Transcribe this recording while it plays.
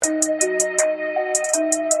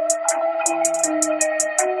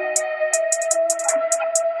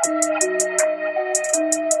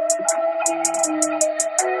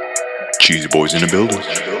Cheesy boys in the building.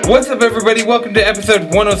 What's up, everybody? Welcome to episode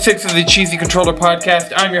 106 of the Cheesy Controller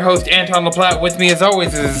Podcast. I'm your host, Anton LaPlatte. With me, as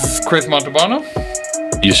always, is Chris Montalbano.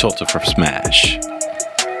 You sold it for Smash.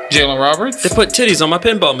 Jalen Roberts. They put titties on my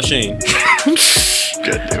pinball machine.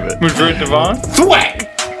 God damn it. Madrid Devon. Thwack!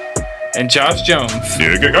 And Josh Jones.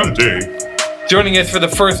 Joining us for the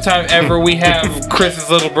first time ever, we have Chris's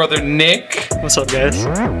little brother, Nick. What's up, guys?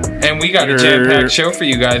 And we got a jam-packed show for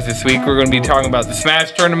you guys this week. We're going to be talking about the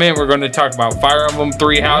Smash Tournament. We're going to talk about Fire Emblem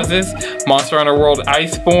Three Houses, Monster Hunter World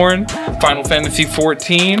Iceborne, Final Fantasy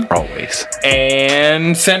XIV, Always.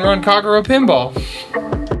 and Senran Kagura Pinball.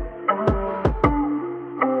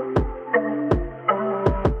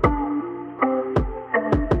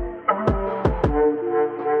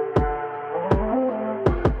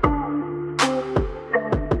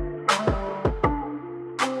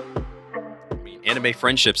 Anime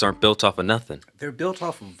friendships aren't built off of nothing. They're built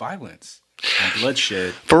off of violence and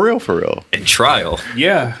bloodshed. For real. And trial.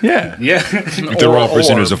 Yeah. They're all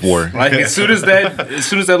prisoners of war. Like as soon as that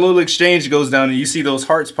little exchange goes down and you see those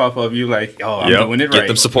hearts pop up, you're like, oh, I'm doing it right. Get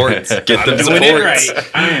them supports. Get them I'm doing supports. it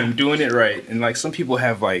right. I am doing it right. And like some people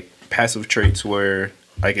have like passive traits where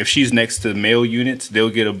like if she's next to male units, they'll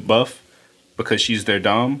get a buff because she's their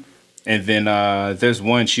dom. And then there's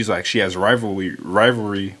one, she has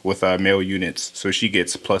rivalry with male units, so she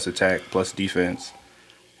gets plus attack, plus defense.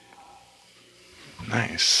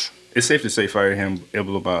 Nice. It's safe to say Fire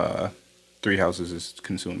Emblem Three Houses has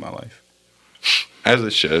consumed my life. As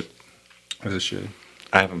it should. As it should.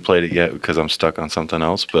 I haven't played it yet because I'm stuck on something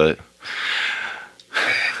else, but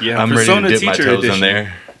Yeah, I'm Persona ready to dip my Teacher toes Edition. in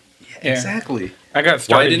there. Yeah. Exactly. I got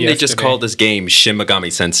started Why didn't they just call this game Shin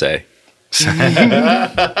Megami Sensei?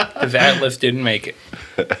 Because Atlas didn't make it.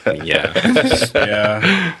 Yeah.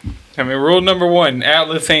 Yeah. I mean, rule number one,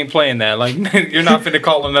 Atlas ain't playing that. Like, you're not finna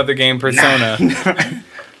call another game Persona.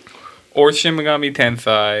 Or Shin Megami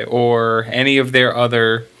Tensei, or any of their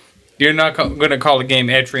other... You're not gonna call a game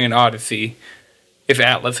Etrian Odyssey if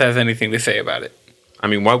Atlas has anything to say about it. I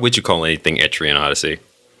mean, why would you call anything Etrian Odyssey?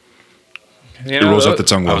 You It rolls off the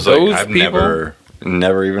tongue I well. was like, Those I've people-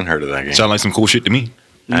 never even heard of that game. Sound like some cool shit to me.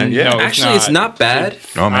 Yeah. No, Actually, it's not bad.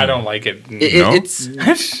 Oh, man. I don't like it. No? It's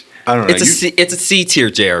I don't know. it's a C tier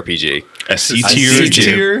JRPG. A C C tier?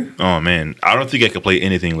 tier? Oh, man. I don't think I could play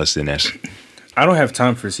anything less than S. I don't have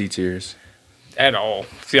time for C tiers. At all.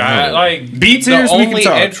 See, I like... B tiers, The we can only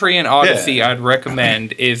talk. Etrian Odyssey I'd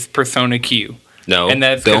recommend is Persona Q. No, And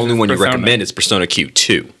that's the 'cause only it's one you Persona. recommend is Persona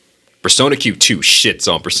Q2. Persona Q2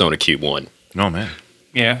 shits on Persona Q1. No, man.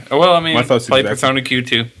 Yeah. Well, I mean, My thoughts play exactly. Persona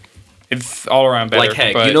Q2. It's all around better. Like,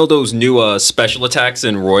 heck, but you know those new special attacks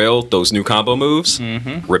in Royal, those new combo moves?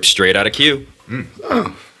 Rip straight out of Q.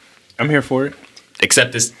 I'm here for it.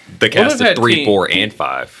 Except the they've cast had of 3, team- 4, and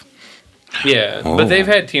 5. Yeah, but they've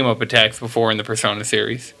had team-up attacks before in the Persona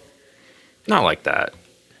series. Not like that.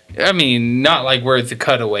 I mean, not like where it's a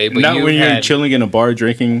cutaway, but Not you when you're had... chilling in a bar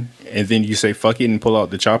drinking and then you say fuck it and pull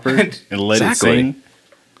out the chopper and let Exactly. it sing.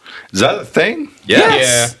 Is that a thing?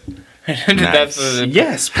 Yes. Yeah. That's the...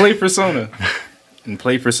 Yes, play Persona. And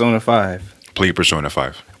play Persona 5. Play Persona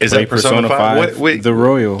 5. Is Play that Persona 5? Wait. The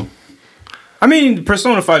Royal. I mean,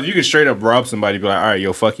 Persona 5, you can straight up rob somebody and be like, all right,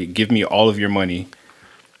 yo, fuck it. Give me all of your money.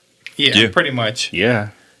 Yeah, pretty much. Yeah.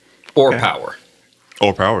 Or power.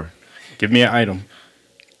 Or power. Give me an item.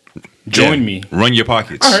 Join Yeah. me. Run your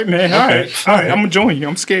pockets. All right, man. All right. I'm going to join you.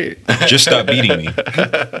 I'm scared. Just stop beating me.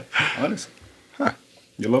 Honestly. Huh.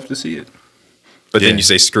 You love to see it. But Yeah. then you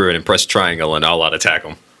say screw it and press triangle and I'll out attack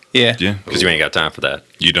them. Yeah. Yeah. Because you ain't got time for that.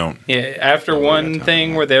 You don't. Yeah, after one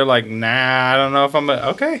thing where they're like, nah, I don't know if I'm...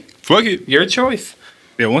 Okay, Fuck it. your choice.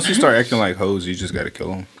 Yeah, once you start acting like hoes, you just got to kill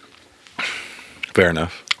them. Fair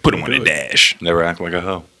enough. Put him on the dash. Never act like a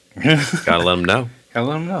hoe. Gotta let them know. Gotta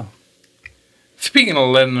let them know. Speaking of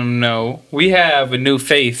letting them know, we have a new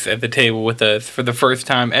face at the table with us for the first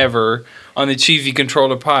time ever on the Cheesy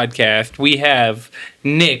Controller podcast. We have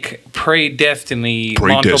Nick Pray Destiny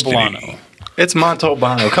Montalbano. It's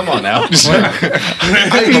Montalbano. Come on now. I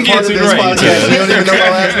I'm a part of this podcast. You don't even know my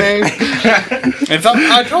last name? And so,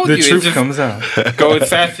 I told The you, truth just comes out. go as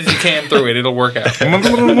fast as you can through it. It'll work out.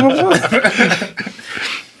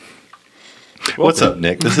 What's up,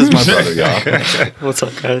 Nick? This is my brother, y'all. What's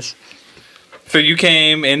up, guys? So you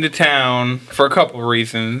came into town for a couple of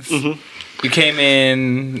reasons. You came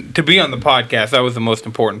in to be on the podcast. That was the most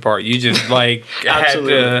important part. You just like had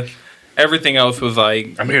to. Everything else was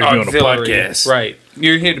like I'm here to be on the auxiliary. podcast. Right.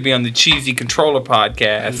 You're here to be on the Cheesy Controller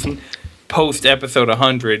podcast. Post episode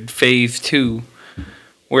 100, phase 2.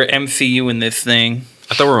 We're MCU in this thing.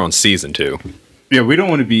 I thought we were on season 2. Yeah, we don't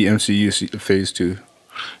want to be MCU phase 2.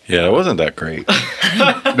 Yeah, it wasn't that great.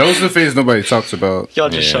 Those are the things nobody talks about. Y'all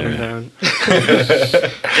just shut him Yeah. down.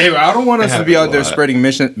 Anyway, I don't want us to be happens out a there lot. spreading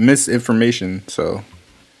misinformation. So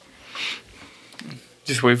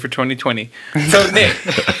Just wait for 2020. So Nick,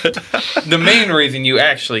 the main reason you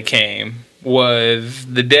actually came was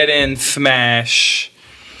the Dead End Smash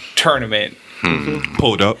tournament.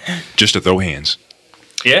 Pulled up just to throw hands.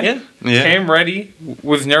 Yeah? Yeah. Yeah. Came ready,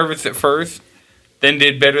 was nervous at first, then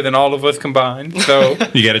did better than all of us combined. So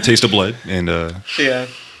You got a taste of blood, and Yeah.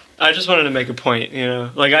 I just wanted to make a point, you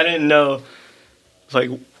know. Like, I didn't know,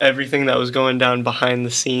 like, everything that was going down behind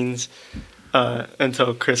the scenes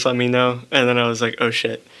until Chris let me know. And then I was like, oh,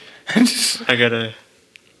 shit. I gotta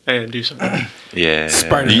do something. Yeah.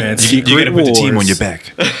 Spider-Man you got to put the team on Wars. your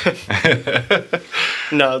back.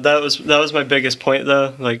 No, that was my biggest point,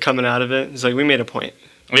 though, like, coming out of it. It's like, we made a point.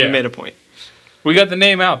 Yeah. We made a point. we got the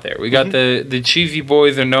name out there. We got the Cheesy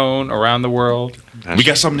Boys are known around the world. We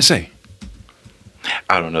got something to say.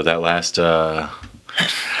 I don't know. That last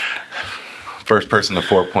first person to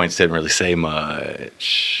 4 points didn't really say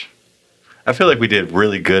much. I feel like we did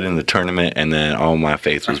really good in the tournament, and then all my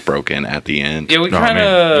faith was broken at the end. Yeah, we Oh, kind You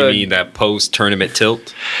of. mean that post-tournament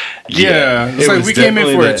tilt? Yeah, it's it like was we came in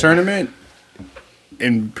definitely for a that. tournament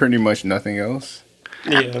and pretty much nothing else.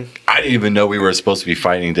 Yeah. I didn't even know we were supposed to be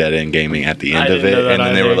fighting Dead End Gaming at the I end of didn't it, know that and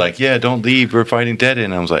then they were either. like, "Yeah, don't leave. We're fighting Dead End."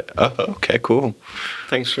 And I was like, "Oh, okay, cool."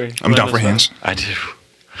 Thanks for I'm down letting for us know. hands. I do.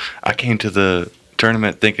 I came to the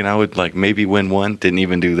tournament thinking I would like maybe win one. Didn't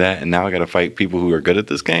even do that, and now I got to fight people who are good at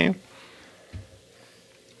this game.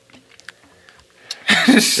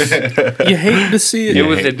 You hate to see it. It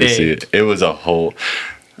was I hate a to see day. it. It was a whole.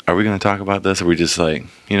 Are we going to talk about this? Or are we just like,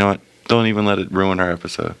 you know what? Don't even let it ruin our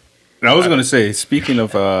episode. And I was gonna say, speaking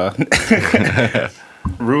of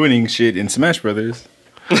ruining shit in Smash Brothers,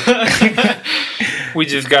 We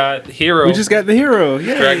just got Hero. we just got the hero.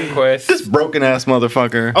 Yeah. Dragon Quest. Broken ass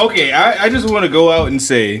motherfucker. Okay, I just want to go out and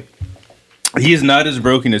say he is not as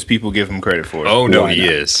broken as people give him credit for. Oh no, Why he not?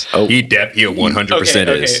 is. Oh. He 100%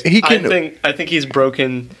 is. He can- I think he's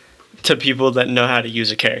broken to people that know how to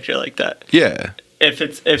use a character like that. Yeah.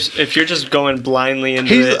 If you're just going blindly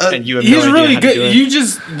into He's it a- and you have He's no idea really how to do good. it, You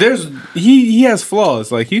just he has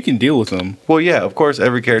flaws. Like you can deal with them. Well, yeah, of course,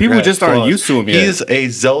 every character. People has just aren't flaws. used to him yet. He's a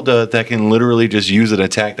Zelda that can literally just use an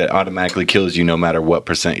attack that automatically kills you no matter what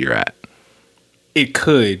percent you're at. It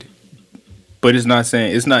could, but it's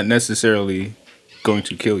not necessarily going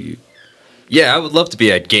to kill you. Yeah, I would love to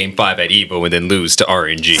be at Game 5 at Evo and then lose to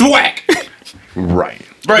RNG. Thwack, Right.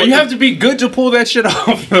 bro. You have to be good to pull that shit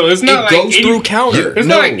off. Though it's not It like goes any- through counter. It's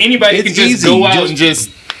No, not like anybody it's can just easy. go out Just- and just.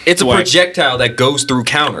 It's a Thwack. projectile that goes through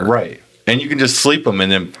counter. Right. And you can just sleep them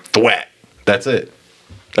and then thwack. That's it.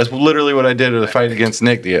 That's literally what I did in a fight against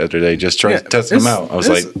Nick the other day. Just trying to test him out. I was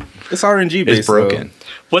like, it's RNG based. it's broken.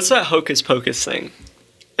 what's that hocus pocus thing?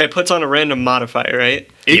 It puts on a random modifier, right?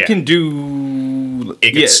 It Yeah. can do.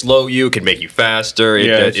 It can slow you. It can make you faster.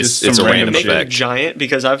 Yeah, It's it's just it's a some random random Make you effect. giant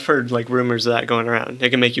because I've heard like rumors of that going around. It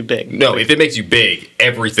can make you big. No, if it makes you big,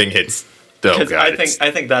 everything hits. Oh 'Cause god!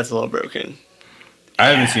 I think that's a little broken. I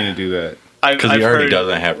haven't seen it do that. Because he already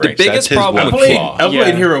doesn't have ranks. biggest That's his problem one with flaw. I played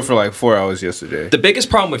Yeah. Hero for like 4 hours yesterday. The biggest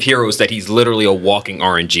problem with Hero is that he's literally a walking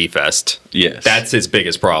RNG fest. Yes. That's his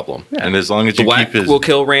biggest problem. And as long as The you whack keep his. will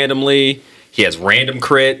kill randomly. He has random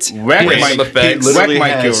crits, Whack random might- he effects. literally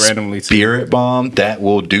Whack might has kill randomly, too. Spirit Bomb that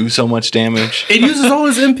will do so much damage. It uses all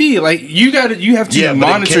his MP. Like you have to Yeah, but it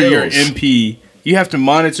monitor your kills. MP. You have to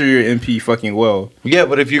monitor your MP fucking well. Yeah,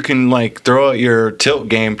 but if you can like throw out your tilt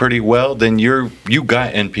game pretty well, then you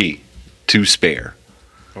got NP to spare.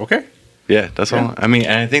 Okay. Yeah, that's all. I mean,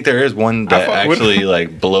 and I think there is one that fuck with actually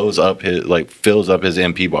like blows up his fills up his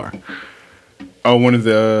MP bar. Oh, one of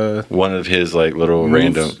the One of his like little moves?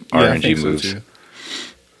 random Yeah, I RNG think so, moves. too.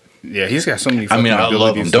 Yeah, he's got so many. I Fucking mean, I love him.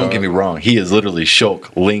 abilities, Don't dog. get me wrong. He is literally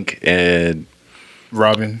Shulk, Link, and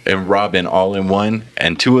Robin. Robin all in one.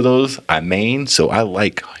 And two of those I main, so I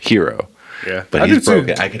like Hero. Yeah, But I he's do too.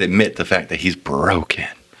 broken. I could admit the fact that he's broken.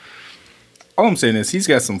 All I'm saying is he's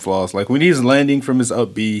got some flaws. Like when he's landing from his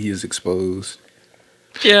up B, he is exposed.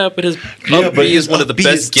 Yeah, but his Yeah, up but B his is one of the up B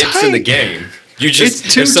best is gifts in the tight. game. You just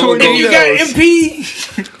It's two if someone tornadoes. goes- You got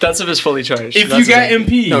MP. That's if it's fully charged. If That's you got it.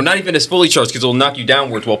 MP, No, not even as fully charged because it'll knock you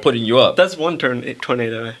downwards while putting you up. That's one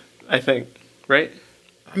tornado, I think. Right?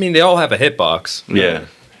 I mean, they all have a hitbox. Yeah.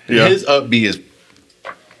 Yeah. His up B is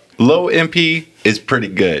low MP is pretty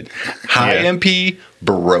good. High Yeah. MP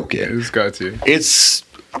broken. it's got to. It's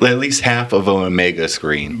at least half of an Omega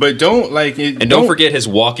screen. But don't like it. And don't forget his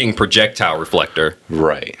walking projectile reflector.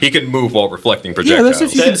 Right. He can move while reflecting Yeah, projectiles.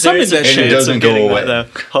 that's if you can summon that and shit. it doesn't go Getting away.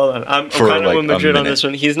 that, though. Hold on, I'm For, kind of like, with a Madrid on minute. this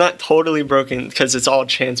one. He's not totally broken because it's all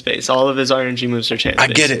chance based. All of his RNG moves are chance I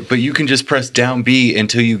based. get it, but you can just press down B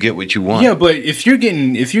until you get what you want. Yeah, but if you're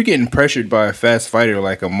getting pressured by a fast fighter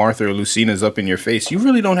like a Martha or Lucina's up in your face, you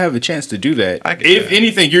really don't have a chance to do that. I get If that.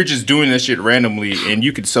 anything, you're just doing that shit randomly, and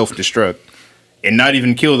you could self-destruct and not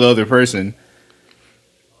even kill the other person.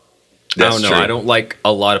 I That's don't know. true. I don't like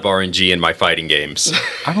a lot of RNG in my fighting games.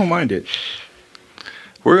 I don't mind it.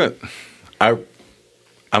 I'm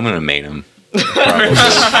gonna main him. Probably.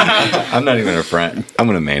 I'm not even a friend. I'm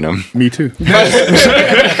gonna main him. Me too.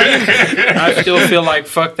 I still feel like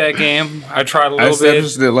fuck that game. I tried a I little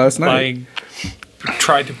established bit. it last night. Like,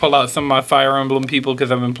 tried to pull out some of my Fire Emblem people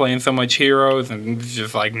because I've been playing so much Heroes, and it's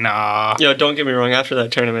just like, nah. Yo, don't get me wrong. After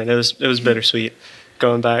that tournament, it was bittersweet.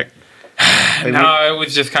 Going back, No, it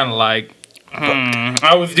was just kind of like,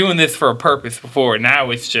 I was doing this for a purpose before. Now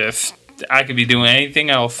it's just, I could be doing anything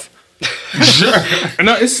else.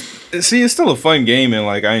 No, it's still a fun game, and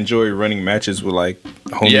like I enjoy running matches with like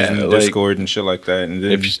homies Yeah, in the like, Discord and shit like that. And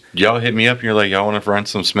then If y'all hit me up and you're like, y'all want to run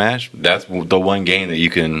some Smash, that's the one game that you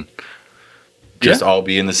can just all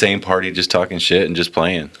be in the same party, just talking shit and just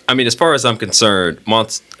playing. I mean, as far as I'm concerned,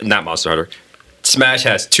 not Monster Hunter. Smash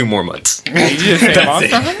has 2 more months. You just say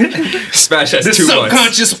Monster Hunter? Smash has 2 months.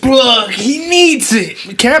 subconscious plug, he needs it.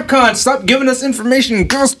 Capcom, stop giving us information.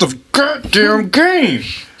 Ghost the goddamn game.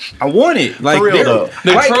 I want it. Like For real, they're- though.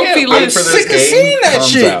 The I trophy can't- list- I'm sick of seeing that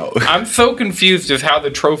shit. I'm so confused as how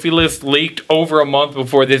the trophy list leaked over a month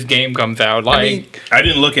before this game comes out. Like, I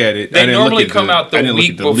didn't look at it. I they didn't normally look at come out the I didn't look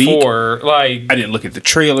week at the leak. before. Like, I didn't look at the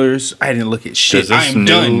trailers. I didn't look at shit.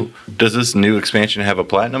 Done. Does this new expansion have a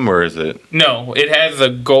platinum or is it? no, it has a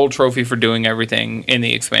gold trophy for doing everything in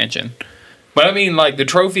the expansion. But I mean, like, the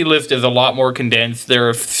trophy list is a lot more condensed. There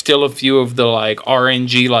are still a few of the, like,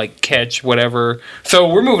 RNG, like, catch, whatever. So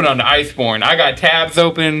we're moving on to Iceborne. I got tabs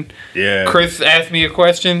open. Yeah. Chris asked me a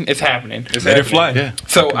question. It's happening. Let it fly. Yeah.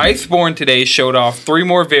 So Iceborne today showed off 3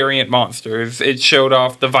 more variant monsters. It showed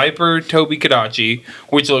off the Viper Tobi Kadachi,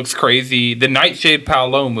 which looks crazy. The Nightshade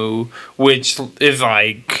Palomu, which is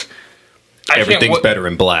like... Everything's better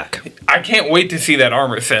in black. I can't wait to see that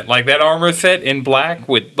armor set. Like, that armor set in black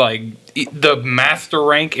with, like, the master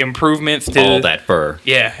rank improvements to... All that fur.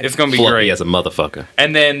 Yeah, it's going to be Fluffy great. as a motherfucker.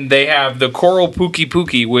 And then they have the Coral Pookie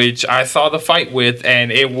Pookie, which I saw the fight with,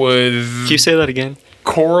 and it was... can you say that again?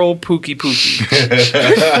 Coral Pookie Pookie.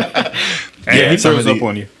 Yeah, he some throws of up the-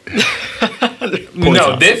 on you.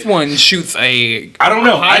 No, this one shoots a... I don't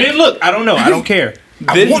know. I didn't look. I don't know. I don't care.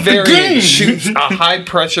 I This want the game. variant shoots a high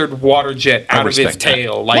pressured water jet out of its respect that.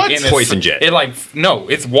 tail, like What? in a Poison jet. It like no,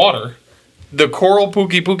 it's water. The Coral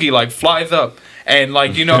Pookie Pookie like flies up, and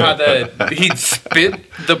like you know how he'd spit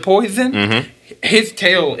the poison. Mm-hmm. His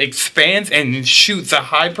tail expands and shoots a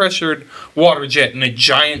high pressured water jet in a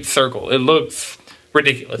giant circle. It looks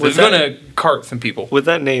ridiculous. Was It's that- gonna cart some people. With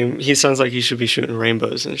that name, he sounds like he should be shooting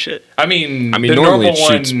rainbows and shit. I mean, the normally normal it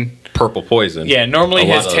shoots one. purple poison. Yeah, normally A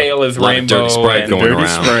lot his of- tail is lot of dirty rainbow. Sprite and- going Dirty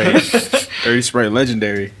around. Sprite. Dirty Sprite,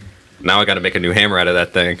 legendary. Now I got to make a new hammer out of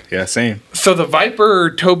that thing. Yeah, same. So the Viper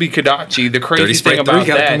Tobi Kadachi, the Dirty crazy Sprite thing 3 about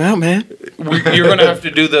gotta that, come out, man. you're gonna have to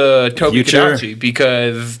do the Tobi Future. Kadachi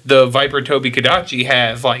because the Viper Tobi Kadachi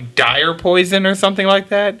has like dire poison or something like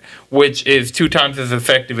that, which is 2 times as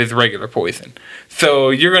effective as regular poison. So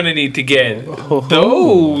you're gonna need to get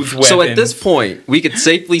those weapons. So at this point, we could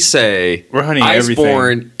safely say We're hunting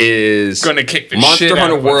Iceborne is Gonna kick the Monster shit out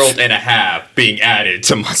Hunter of us. World and a half being added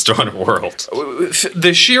to Monster Hunter World.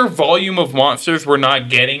 the sheer volume of monsters we're not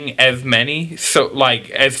getting as many, so like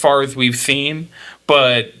as far as we've seen,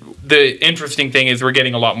 but the interesting thing is we're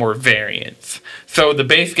getting a lot more variants. So the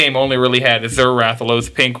base game only really had Azure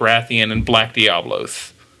Rathalos, Pink Rathian, and Black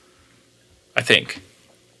Diablos, I think.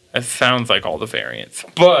 That sounds like all the variants,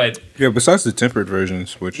 but Yeah, besides the tempered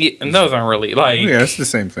versions, which yeah, and those aren't really like yeah, it's the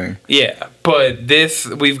same thing. yeah, but this,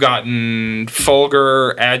 we've gotten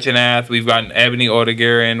Fulgur, Agenath, we've gotten Ebony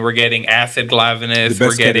Odogarin, we're getting Acid Glavenus, The we're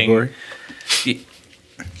best getting... category.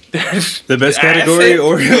 The best category,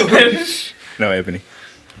 or no, Ebony.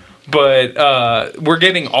 But we're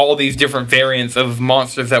getting all these different variants of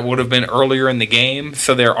monsters that would have been earlier in the game,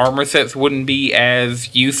 so their armor sets wouldn't be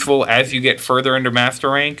as useful as you get further into Master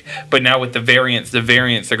Rank. But now with the variants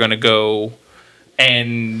are going to go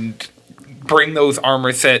and bring those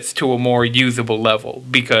armor sets to a more usable level,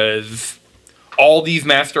 because all these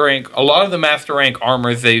master rank, a lot of the master rank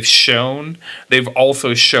armors they've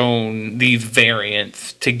also shown these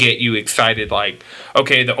variants to get you excited. Like,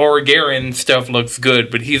 okay, the Orgaren stuff looks good,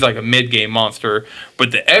 but he's like a mid-game monster.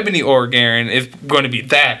 But the Ebony Orgaren is going to be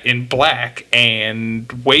that in black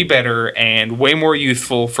and way better and way more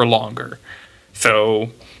useful for longer. So,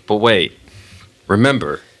 But wait,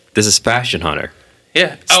 remember, this is Fashion Hunter.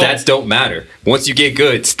 yeah. Stats don't matter. Once you get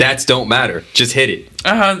good, stats don't matter. Just hit it.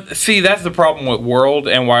 See, that's the problem with World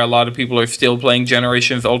and why a lot of people are still playing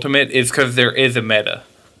Generations Ultimate is because there is a meta.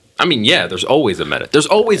 I mean, yeah, there's always a meta. There's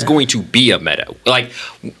always going to be a meta. Like,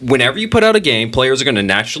 whenever you put out a game, players are going to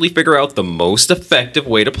naturally figure out the most effective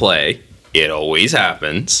way to play. It always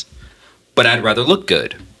happens. But I'd rather look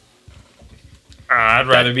good. I'd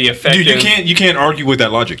rather be effective. Dude, you can't argue with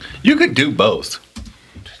that logic. You could do both.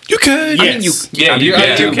 You could. Yes. Yeah, you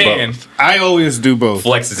can. I always do both.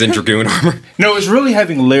 Flexes in Dragoon armor. No, it's really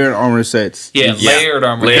having layered armor sets. Yeah, layered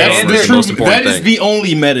armor. Layered That's And armor the is the true. most important That is thing. the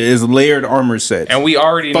only meta is layered armor sets. And we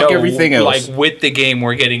already Fuck know, everything else. like, with the game,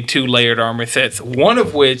 we're getting 2 layered armor sets, one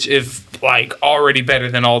of which is, like, already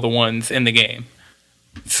better than all the ones in the game.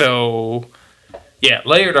 So, yeah,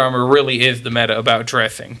 layered armor really is the meta about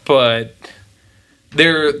dressing. But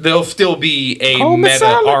there'll still be a meta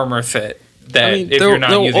armor set that I mean, if you're not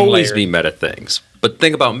there'll using always layered. be meta things. But the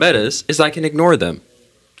thing about metas is I can ignore them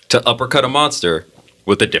to uppercut a monster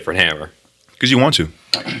with a different hammer. Because you want to.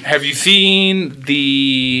 Have you seen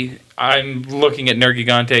the... I'm looking at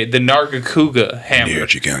Nergigante, the Nargacuga hammer. Near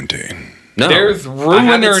Gigante. No, There's I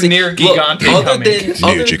haven't Ruiner seen- near Look, Gigante other coming.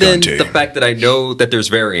 than Gigante. the fact that I know that there's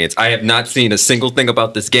variants, I have not seen a single thing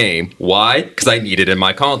about this game. Why? Because I need it in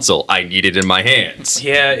my console. I need it in my hands.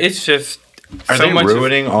 Yeah, it's just... Are so they much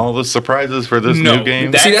ruining all the surprises for this No, new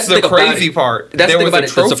game? that's, See, that's the the thing about crazy it. part. That's the There thing was about a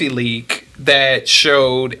it. That's trophy leak that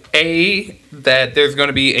showed that there's going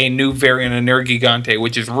to be a new variant of Nergigante,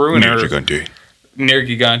 which is Near Ruiner Gigante.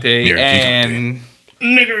 Nergigante, Nergigante. and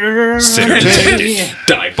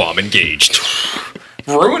Dive bomb engaged.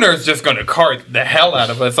 Ruiner's just going to cart the hell out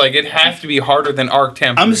of us. Like, it has to be harder than Arc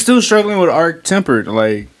Tempered. I'm still struggling with Arc Tempered.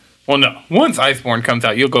 Like, Well, no. Once Iceborne comes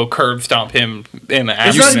out, you'll go curb stomp him in the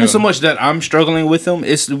it's not afternoon. even so much that I'm struggling with them.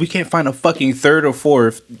 It's we can't find a fucking third or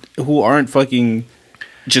fourth who aren't fucking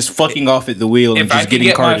just fucking off at the wheel and If I just could getting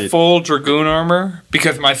get my carted. full Dragoon armor,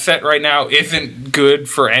 because my set right now isn't good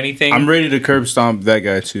for anything. I'm ready to curb stomp that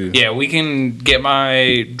guy too. Yeah, we can get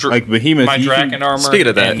my Like Behemoth, my he can- Draken armor. Speaking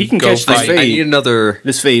of that, and he can go catch the fight. fade. I need another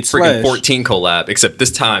This fade freaking slash. 14 collab, except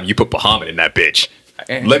this time you put Bahamut in that bitch.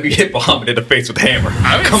 Let me hit Bahamut in the face with hammer.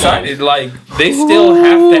 I'm Come excited. Like, they still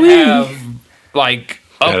have to have like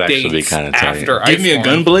That'd actually be updates kinda tight. after. Give me a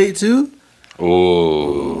Iceborne. gunblade too.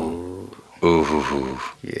 Ooh. Ooh.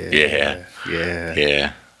 Yeah. Yeah.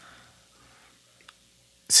 Yeah.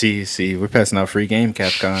 See, we're passing out free game,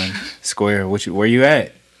 Capcom, Square. Where you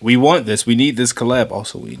at? We want this. We need this collab.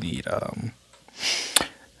 Also, we need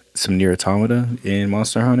some Nier Automata in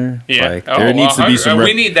Monster Hunter. Yeah, Like, there needs to be some.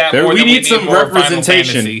 we need that. More we than need some more Final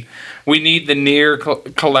representation. Fantasy. We need the near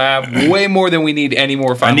collab way more than we need any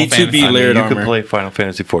more Final need to Fantasy. be layered You armor. could play Final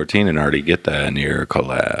Fantasy 14 and already get that near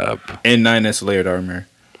collab. And 9S layered armor.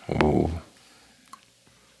 Ooh.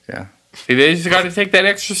 Yeah. See, they just got to take that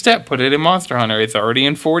extra step. Put it in Monster Hunter. It's already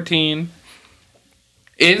in 14.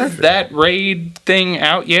 Is that raid thing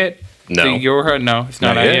out yet? No. No, it's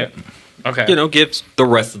not Not out yet. yet. Okay. You know, gives the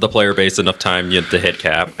rest of the player base enough time to hit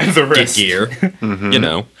cap, The rest. get gear. You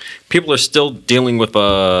know, people are still dealing with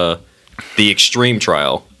the extreme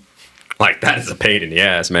trial. Like, that is a pain in the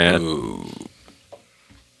ass, man.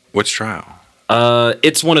 Which trial?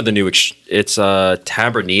 It's one of the new. It's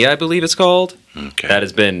Tabernia, I believe it's called. Okay.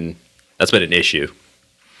 That's been an issue.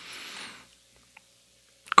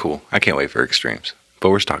 Cool. I can't wait for Extremes. But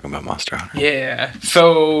we're just talking about Monster Hunter. Yeah.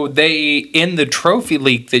 So in the trophy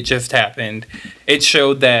leak that just happened, it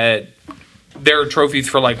showed that there are trophies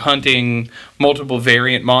for like hunting multiple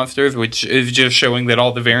variant monsters, which is just showing that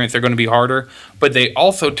all the variants are going to be harder. But they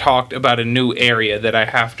also talked about a new area that I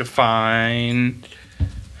have to find.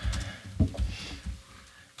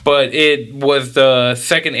 But it was the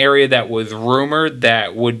second area that was rumored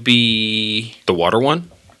that would be... The water one.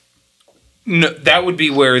 No, that would be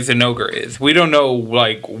where Zenogre is. We don't know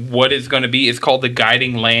like what it's going to be. It's called the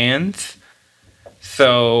Guiding Lands.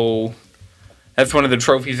 So that's one of the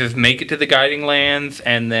trophies is make it to the Guiding Lands,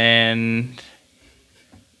 and then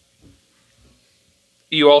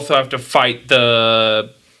you also have to fight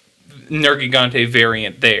the Nergigante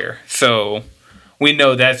variant there. So we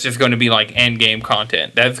know that's just going to be like end game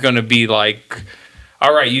content. That's going to be like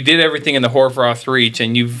all right, you did everything in the Hoarfrost Reach,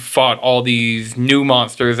 and you've fought all these new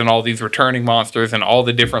monsters and all these returning monsters and all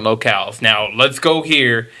the different locales. Now, let's go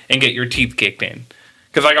here and get your teeth kicked in.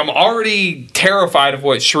 Because, like, I'm already terrified of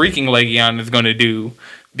what Shrieking Legion is going to do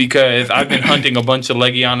because I've been hunting a bunch of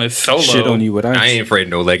Legianas solo. Shit on you with ice. I ain't afraid of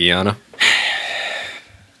no Legiana.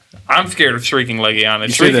 I'm scared of Shrieking Legiana.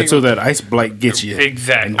 You say that so that ice blight gets you.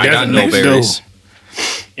 Exactly. I got Doesn't no make berries.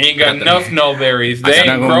 You ain't got enough nullberries. They got ain't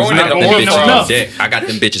them- growing not in the gonna be Hoarfrost. enough. I got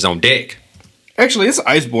them bitches on deck. Actually, it's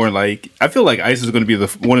Iceborne. Like, I feel like ice is going to be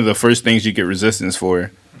one of the first things you get resistance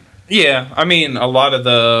for. Yeah, I mean, a lot of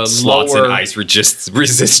the Slots lower... and ice resist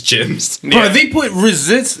gyms. Bro,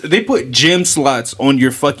 they put gem slots on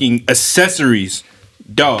your fucking accessories.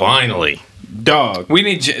 Finally. Dog. We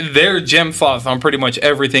need their gem slots on pretty much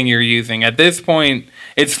everything you're using. At this point,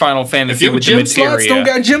 it's Final Fantasy Your with the gem slots don't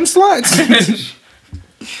materia. got gem slots.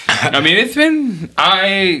 I mean, it's been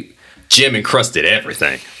Gym encrusted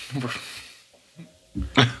everything.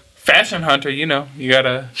 Fashion Hunter. You know, you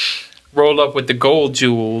gotta roll up with the gold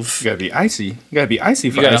jewels. You gotta be icy. You gotta be icy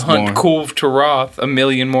for You gotta hunt Iceborne. Kulve Taroth a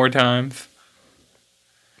million more times.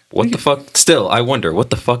 What the fuck? Still, I wonder, what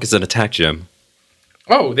the fuck is an attack gem?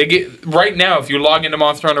 Oh, they get right now. If you log into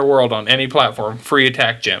Monster Hunter World on any platform, free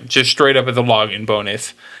attack gem, just straight up as a login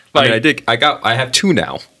bonus. Like, I mean, I have 2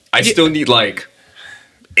 now. I still need like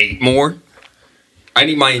 8 more. I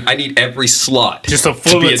need every slot. Just a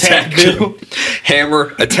full to be attack gem. build.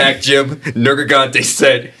 Hammer, attack gem, Nergigante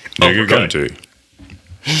set. Nigga, gun uppercut.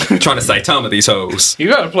 to. Trying to Saitama these hoes. you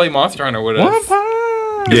gotta play Monster Hunter with us.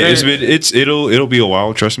 Yeah, it'll be a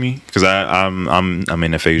while. Trust me, because I'm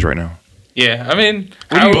in that phase right now. Yeah, I mean,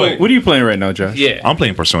 What are you playing right now, Josh? yeah. I'm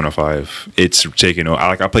playing Persona 5. It's taking.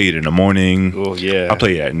 I play it in the morning. Oh yeah. I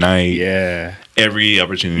play it at night. Yeah. Every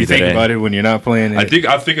opportunity. You think that about it when you're not playing it.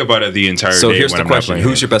 I think about it the entire So day. here's when the I'm not question: playing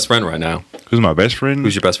Who's it. your best friend right now? Who's my best friend?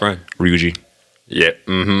 Who's your best friend? Ryuji. Yeah,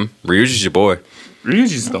 Ryuji's your boy.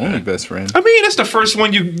 Ryuji's the only best friend. I mean, that's the first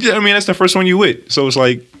one you with. So it's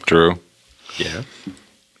like True. Yeah.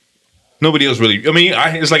 nobody else really. I mean,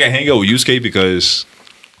 it's like I hang out with Yusuke because.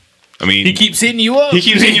 I mean, He keeps hitting you up. He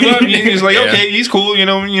keeps hitting you up. And he's like, Yeah. okay, he's cool. You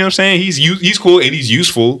know what I'm saying? He's cool and he's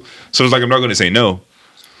useful. So it's like I'm not going to say no.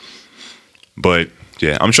 But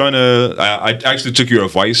yeah, I'm trying to. I actually took your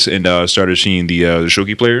advice and started seeing the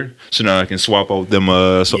Shogi player, so now I can swap out them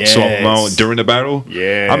swap them out during the battle.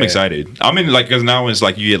 Yeah. I'm excited. I'm in like because now it's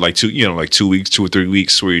like you get like 2 or 3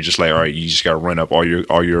 weeks where you're just like, all right, you just got to run up all your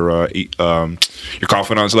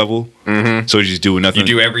confidence level. Mm-hmm. So you just do nothing. You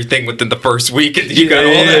do everything within the first week, and you got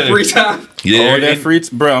all that free time. yeah, All that and- free,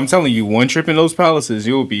 bro. I'm telling you, one trip in those palaces,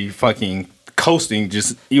 you'll be fucking coasting.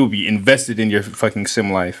 Just you'll be invested in your fucking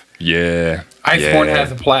sim life. yeah. Iceborne yeah.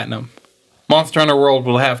 has a platinum. Monster Hunter World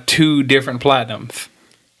will have 2 different platinums.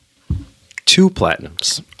 2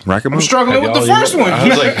 platinums. Rakamon? I'm struggling with the Y'all first even- one. I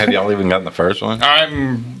was like, have y'all even gotten the first one?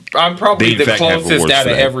 I'm probably They, in the fact, have closest awards out for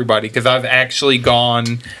of that. everybody because I've actually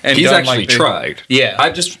gone and He's done actually like the- tried. Yeah.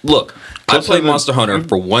 I just look. I Closer play than- Monster Hunter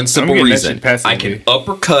for one simple getting that reason. shit passively. I can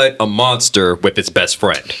uppercut a monster with its best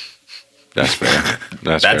friend. That's fair.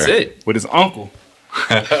 That's That's fair. it. With his uncle.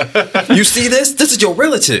 You see this? This is your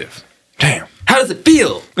relative. Damn. How does it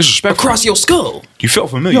feel Disrespectful. across your skull? You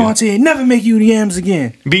felt familiar. Yo, auntie, never make you yams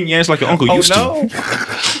again. Beating your ass like your uncle Oh used no! to.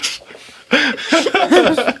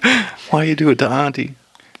 Why you do it to Auntie?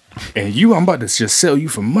 And you, I'm about to just sell you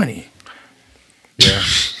for money. Yeah.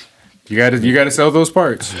 You gotta sell those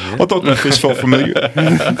parts. I thought that fist felt familiar.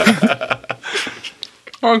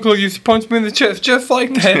 Uncle used to punch me in the chest just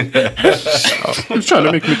like that. He was trying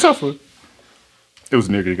to make me tougher. It was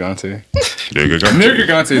Nergigante. Nergigante.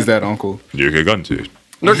 Nergigante is that uncle. Nergigante.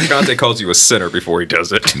 Nergigante calls you a sinner before he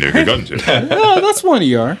does it. Nergigante. Oh, that's one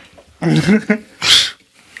ER.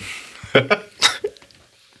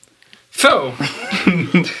 So,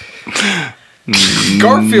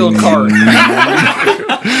 Garfield card.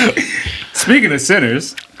 Speaking of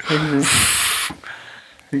sinners,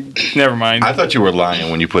 Never mind. I thought you were lying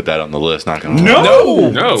when you put that on the list. Not gonna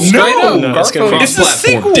lie. No. Straight up, No, it's gonna Garfield. be- It's a Platform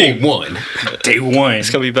sequel. day 1. day one. It's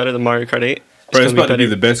gonna be better than Mario Kart 8. Bro, it's gonna about to be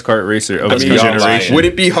the best kart racer of the y'all generation. lying. Would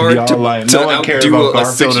it be hard Y'all to, lying. to No one cares outdo about a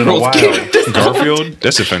Garfield in a 6-year-old while. kid? Garfield?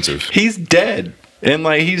 That's offensive. He's dead, and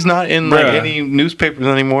like he's not in like Bruh. any newspapers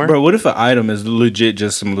anymore. Bro, what if an item is legit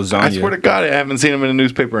just some lasagna? I swear to God, I haven't seen him in a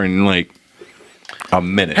newspaper in like a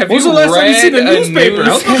minute. Have When's you the last time you read seen a a newspaper?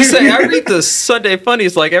 I was going to say, I read the Sunday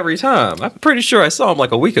Funnies like every time. I'm pretty sure I saw him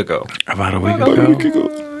like a week ago. About a week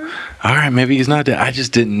ago. All right, maybe he's not dead. I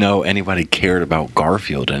just didn't know anybody cared about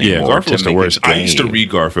Garfield anymore. Yeah, Garfield's to the make a worst. I used to game. read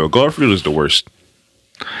Garfield. Garfield is the worst.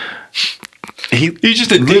 He He's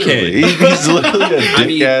just a literally, dickhead. he's literally a I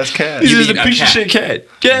mean, dick-ass cat. He's You just a mean a piece of cat. shit cat.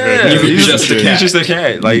 Yeah, You mean he's just a cat. He's just a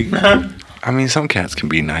cat. Like, and I mean, some cats can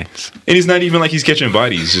be nice. he's not even like he's catching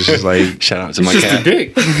bodies. It's just like, Shout out to It's my just cat. a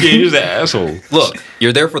dick. yeah, he's an asshole. Look,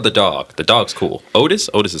 you're there for the dog. The dog's cool. Otis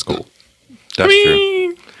is cool. That's true.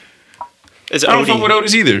 mean, It's I don't fuck Odie. with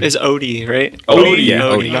Otis either. It's Odie, right? Odie, yeah,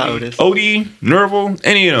 Odie, Odie. not Otis. Odie, Nerval,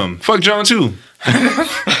 any of them. Fuck John too.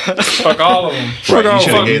 Fuck all of them. Fuck all.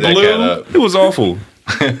 should've Fuck gave that Blue. cat up. It was awful.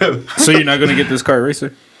 So you're not gonna get this kart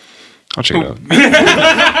racer? I'll check it out.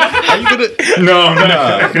 Are you gonna? No,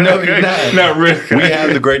 you're not. not really. We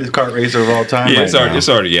have the greatest kart racer of all time. Yeah, right it's already, now. it's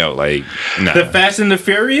already out. Like, nah. The Fast and the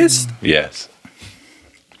Furious? Yes.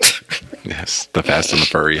 Yes, the fast and the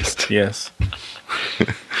furriest. Yes.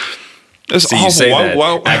 That's So you awful. say Why- that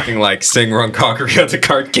why- acting like Sing Run Conquer got the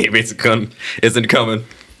card game isn't coming.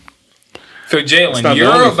 So not Jalen, the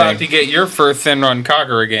you're only about thing. to get your first Sinrun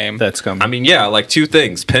Kagura game. That's coming. I mean, yeah, like two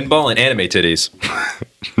things: pinball and anime titties.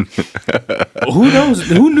 Who knows?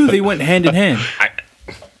 Who knew they went hand in hand?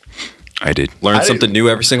 I did. Learn I something new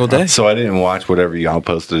every single day. So I didn't watch whatever y'all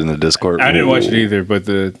posted in the Discord. I didn't watch it Ooh. either, but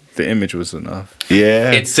the image was enough.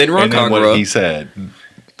 Yeah, It's Sinrun And then what Kagura. he said.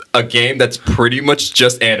 A game that's pretty much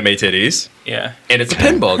just anime titties, Yeah. and it's a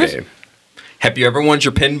pinball game. Have you ever wanted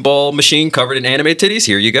your pinball machine covered in anime titties?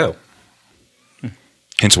 Here you go.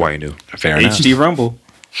 Hence why I knew. Fair enough. HD Rumble.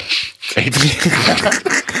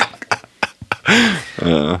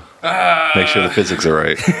 Make sure the physics are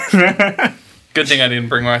right. Good thing I didn't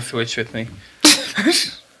bring my Switch with me.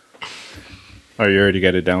 Oh, you already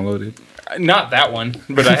got it downloaded? Not that one,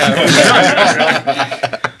 but I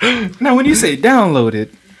have. Now, when you say downloaded,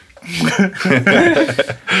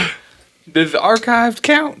 Does archived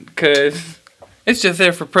count? Because it's just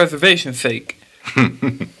there for preservation's sake.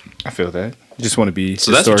 I feel that. You just want to be.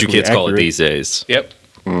 So that's what you historically kids call it accurate. these days. Yep.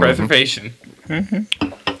 Preservation. I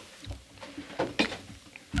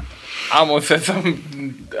almost said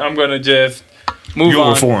something. I'm going to just move You're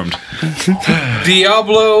on. reformed.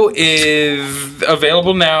 Diablo is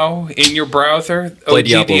available now in your browser. Play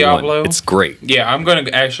OG Diablo 1. It's great. Yeah, I'm going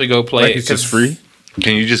to actually go play Like it. it's just 'cause free.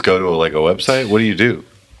 Can you just go to a website? What do you do?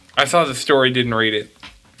 I saw the story, didn't read it.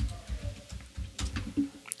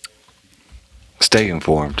 Stay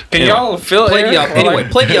informed. Can y'all fill Play it? Diablo. Anyway,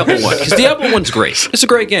 play Diablo 1 because Diablo 1's great. It's a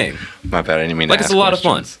great game. My bad. I didn't mean to Like it's ask a lot of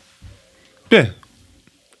fun. questions. Yeah.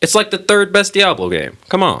 It's like the third best Diablo game.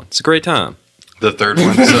 Come on, it's a great time. The third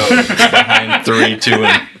one, so behind 3, 2,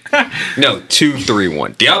 and No, 2, 3,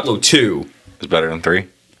 1. Diablo 2 is better than 3.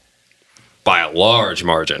 by a large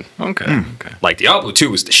margin. Okay. Okay. Like Diablo 2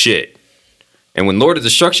 was the shit. And when Lord of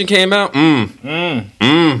Destruction came out,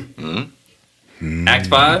 Act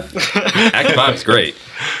 5? Act 5 is great.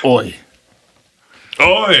 Oi.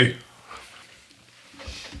 Oi.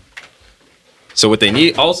 So what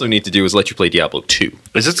they also need to do is let you play Diablo 2.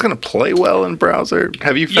 Is this going to play well in browser?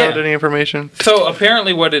 Have you found Yeah. any information? So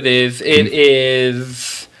apparently, what it is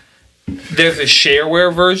there's a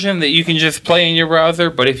shareware version that you can just play in your browser.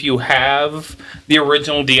 But if you have the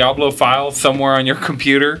original Diablo file somewhere on your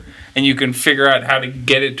computer and you can figure out how to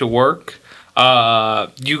get it to work,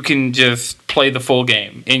 you can just play the full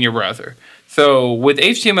game in your browser. So with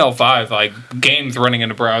HTML5, like games running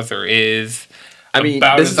in a browser is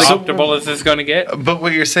about this as is optimal as it's going to get. But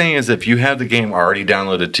what you're saying is if you have the game already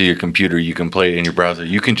downloaded to your computer, you can play it in your browser.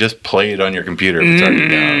 You can just play it on your computer if it's already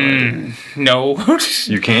downloaded. No.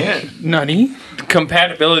 You can't? Nani?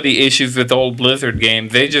 Compatibility issues with old Blizzard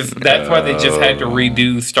games. That's why they just had to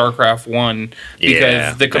redo StarCraft 1 because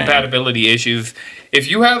Yeah, the compatibility issues.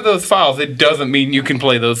 If you have those files, it doesn't mean you can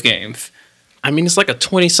play those games. I mean, it's like a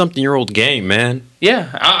 20-something-year-old game, man.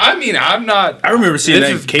 Yeah, I mean, I'm not. I remember seeing This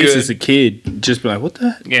that is case good. as a kid. Just be like, what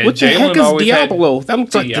the? Yeah, what the Jalen heck is always had Diablo? That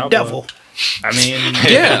looks like the Diablo. devil. I mean,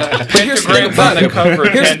 Yeah, but here's the thing about it.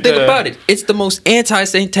 Here's the thing about it. It's the most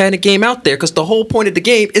anti-satanic game out there because the whole point of the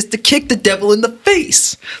game is to kick the devil in the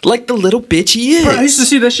face, like the little bitch he is. Bro, I used to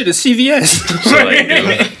see that shit at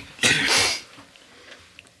CVS.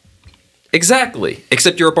 Exactly.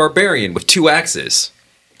 Except you're a barbarian with 2 axes.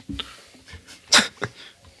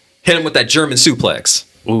 Hit him with that German suplex.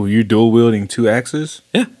 Ooh, you dual wielding 2 axes?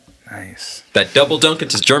 Yeah. Nice. That double dunk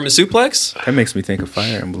into German suplex. That makes me think of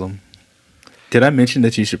Fire Emblem. Did I mention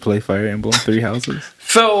that you should play Fire Emblem 3 Houses?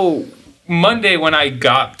 So Monday when I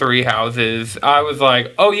got 3 houses, I was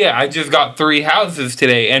like, "Oh yeah, I just got 3 houses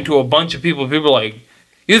today." And to a bunch of people were like,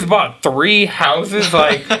 "You just bought 3 houses?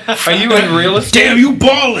 Like, are you in real estate?" Damn, you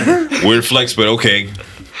balling! Weird flex, but okay.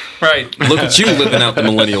 Right. Look at you living out the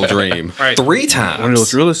millennial dream. Right. 3 times. One of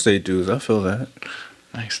those real estate dudes. I feel that.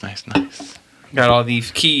 Nice. Got all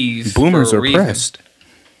these keys. Boomers for a are reason. pressed.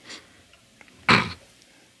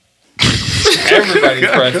 Everybody's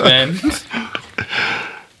pressed, man.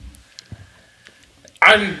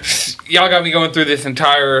 Y'all got me going through this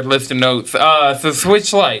entire list of notes. So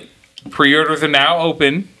Switch Lite pre-orders are now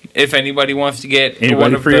open. If anybody wants to get one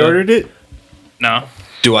Anybody of pre-ordered it? No.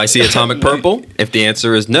 Do I see Atomic Purple? If the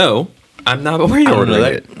answer is no, I'm not pre-ordering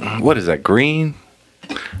it. What is that? Green?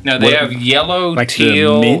 No, they have yellow, Like the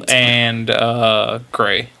teal, mint? and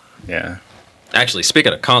gray. Yeah. Actually,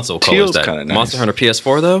 speaking of console Teal's colors, that kinda nice. Monster Hunter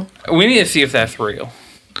PS4 though, We need to see if that's real.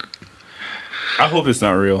 I hope it's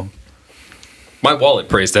not real. my wallet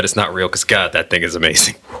prays that it's not real because God, that thing is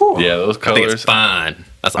amazing. Yeah, those I think it's colors. fine.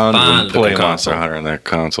 That's a I don't fine even play looking Monster console. Hunter, and that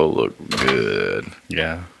console looked good.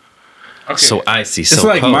 Yeah. Okay. So icy, It's so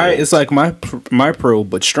like cold. my Pro,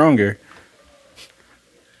 but stronger.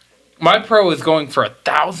 my Pro is going for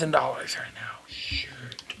 $1,000 right now.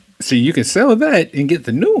 See, you can sell that and get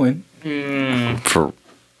the new one. For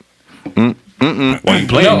Why you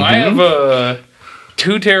playing? No, I have a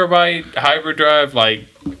 2 terabyte hybrid drive. Like,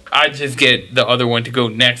 I just get the other one to go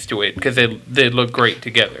next to it because they look great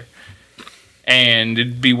together. And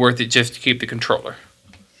it'd be worth it just to keep the controller.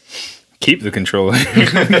 Keep the controller.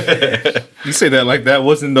 You say that like that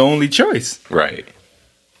wasn't the only choice. right.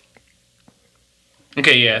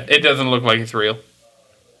 Okay, yeah, it doesn't look like it's real.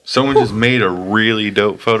 Someone just made a really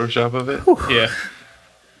dope Photoshop of it. Yeah.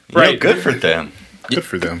 Right. Right. Good for them. Good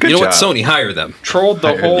for them. Good You know what? job. Sony, hire them. Trolled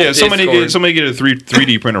the whole Yeah, somebody Discord. get a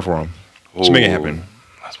 3D printer for him. Let's make it Ooh. happen.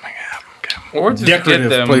 Let's make it happen. Okay. Or just Decorative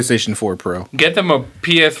get them, PlayStation 4 Pro. get them a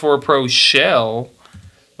PS4 Pro shell.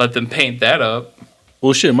 Let them paint that up.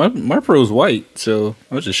 Well, shit, my Pro's white, so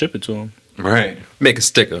I'll just ship it to him. Right. Make a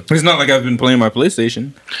sticker. It's not like I've been playing my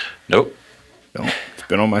PlayStation. Nope. No, it's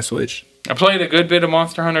been on my Switch. I played a good bit of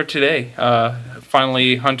Monster Hunter today.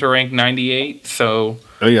 Finally, Hunter rank 98. So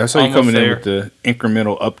Oh yeah, I saw you Almost coming there. in with the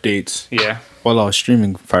incremental updates yeah, while I was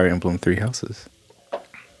streaming Fire Emblem 3 Houses.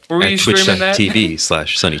 were you At streaming that?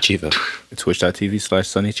 twitch.tv/Sunny Chiva.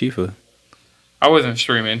 Twitch.tv/Sunny Chifa. I wasn't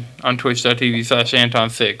streaming on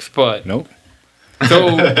Twitch.tv/Anton6, but Nope.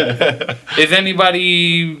 so is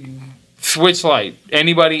anybody Switch Lite?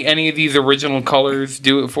 Anybody? Any of these original colors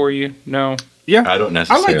do it for you? No. Yeah, I don't I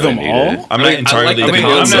necessarily like them need all. it. I'm I not like entirely. the I'm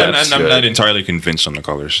concepts. not entirely convinced on the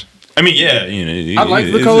colors. I mean, yeah, you know, I like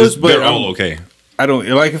the it's- colors, but they're all okay. I don't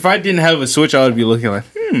like if I didn't have a Switch, I would be looking like,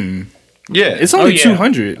 Yeah. it's only yeah.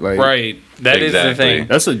 200. Like, Right. That is the Exactly. thing.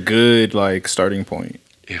 that's a good like starting point.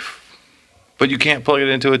 But you can't plug it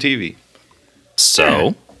into a TV.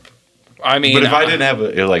 So, I mean, But if I didn't have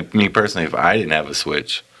like me personally, if I didn't have a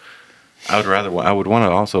Switch, I would want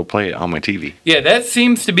to also play it on my TV. yeah, that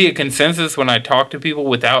seems to be a consensus when I talk to people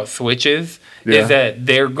without Switches. Yeah. Is that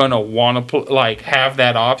they're gonna want to have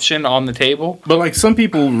that option on the table? But like some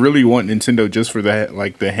people really want Nintendo just for that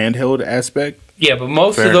like the handheld aspect. Yeah, but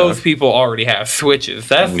most Fair of those enough. people already have Switches.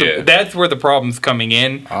 Yeah. That's where the problem's coming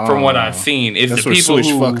in. From what I've seen, is That's the where people Switch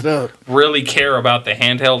who fucked up. really care about the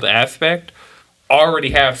handheld aspect already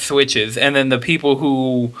have Switches, and then the people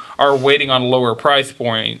who are waiting on a lower price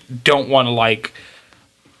point don't want to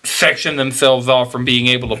section themselves off from being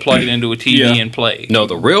able to plug it into a TV Yeah. and play. no,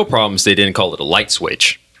 the real problem is they didn't call it a light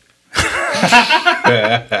switch.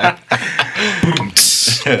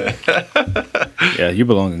 Yeah, you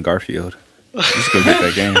belong in Garfield. Just go get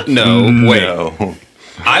that game. No, wait. No.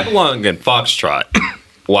 I belong in Foxtrot.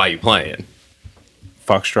 Why are you playing?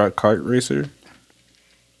 Foxtrot Kart Racer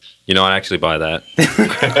You know, I'd actually buy that.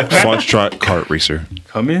 Foxtrot Kart Racer.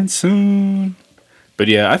 coming soon. But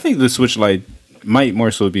yeah, I think the Switch Lite might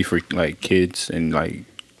more so be for like kids and like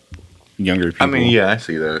younger people. I mean, yeah, I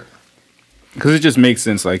see that. because it just makes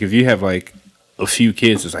sense. Like if you have like a few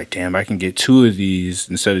kids, it's like, damn, I can get 2 of these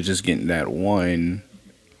instead of just getting that one,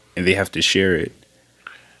 and they have to share it.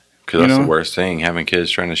 Because You that's know? the worst thing, having kids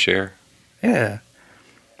trying to share. Yeah,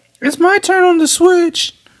 it's my turn on the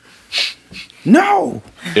Switch. No,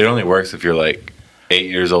 It only works if you're like 8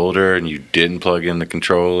 years older and you didn't plug in the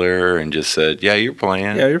controller and just said, yeah, you're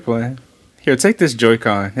playing. yeah, you're playing. Here, take this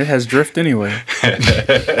Joy-Con. It has drift anyway.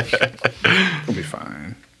 It'll be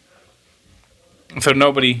fine. So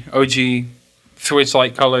nobody OG Switch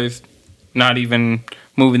Lite colors, not even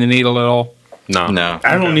moving the needle at all. No. No.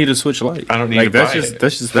 I don't need a Switch Lite. I don't need like, to that's buy just, it.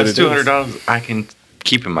 That's just what That's it is. $200 I can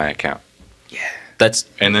keep in my account That's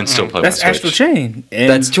and then still play That's my Astral Switch. Chain.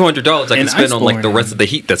 And $200 I can and spend on like the Iceborne. rest of the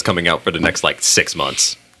heat that's coming out for the next like 6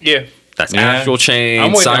 months. Yeah. That's Yeah. Astral Chain,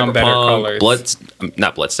 I'm waiting on better colors.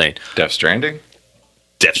 Not Bloodstained, Death Stranding?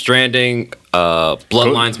 Death Stranding,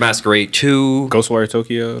 Bloodlines Masquerade 2, Ghostwire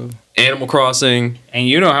Tokyo. Animal Crossing. And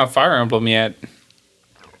you don't have Fire Emblem yet.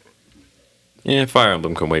 Yeah, Fire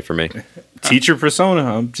Emblem can wait for me. Teacher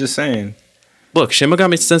Persona. I'm just saying. Look, Shin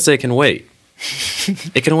Megami Tensei can wait.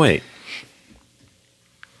 It can wait.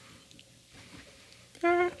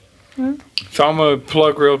 So I'm gonna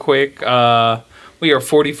plug real quick. We are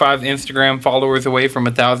 45 Instagram followers away from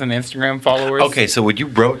 1,000 Instagram followers. Okay, so when you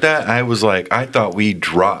wrote that, I was like, I thought we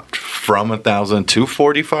dropped from 1,000 to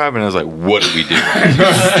 45, and I was like, what did we do?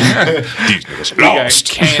 These niggas We got lost.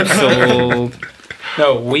 canceled.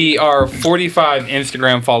 No, we are 45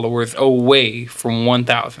 Instagram followers away from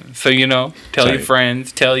 1,000. So, tell your Tight.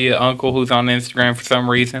 friends, tell your uncle who's on Instagram for some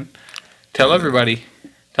reason. Tell everybody.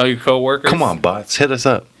 Tell your coworkers. Come on, bots, hit us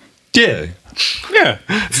up. Yeah. Yeah,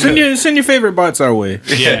 send your favorite bots our way.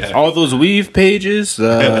 Yeah. All those weave pages.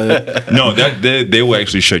 No, they will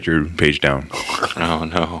actually shut your page down Oh,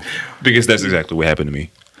 no. because that's exactly what happened to me.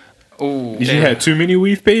 Ooh, You had too many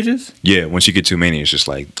weave pages. Yeah, once you get too many, it's just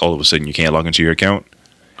like all of a sudden you can't log into your account,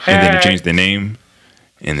 and then you change the name,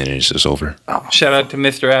 and then it's just over. Shout out to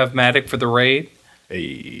Mr. Avmatic for the raid.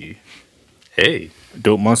 Hey, Hey.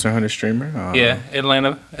 dope Monster Hunter streamer. Yeah,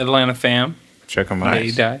 Atlanta fam. check him Yeah, out.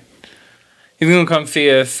 he died. He's gonna come see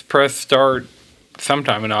us press start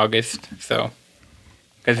sometime in August. So,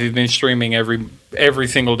 because he's been streaming every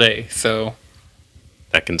single day. So,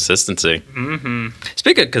 That consistency. Mm-hmm.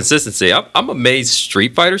 Speaking of consistency, I'm amazed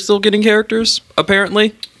Street Fighter's still getting characters,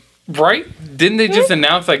 apparently. right? Didn't they just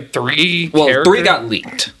announce like 3 Well, characters? 3 got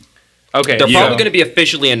leaked. Okay, They're yeah. probably going to be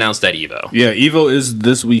officially announced at EVO. Yeah, Evo is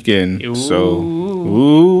this weekend. So,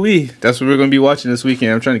 ooh-wee. That's what we're gonna be watching this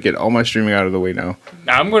weekend. I'm trying to get all my streaming out of the way now.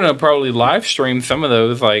 I'm gonna probably live stream some of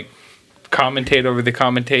those, like commentate over the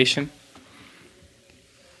commentation.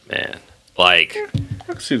 Man. Like, I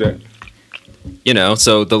can see that.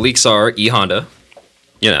 so the leaks are E Honda,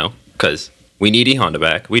 because we need E Honda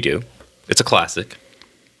back. We do. It's a classic.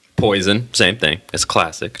 Poison, same thing. It's a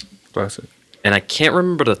classic. Classic. And I can't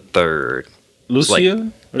remember the third.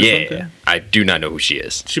 Lucia. Or Yeah. something? I do not know who she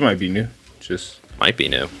is. She might be new. Just Might be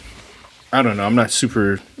new. I don't know. I'm not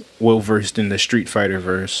super well versed in the Street Fighter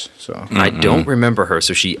verse, so I don't remember her,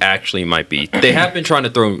 so she actually might be. They have been trying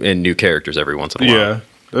to throw in new characters every once in a while. yeah.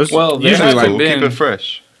 Those Well, there usually hasn't like been- Keep it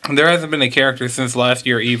fresh. There hasn't been a character since last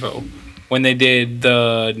year Evo, when they did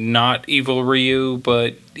the not evil Ryu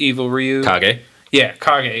but evil Ryu. Kage. Yeah,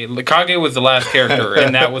 Kage. Kage was the last character,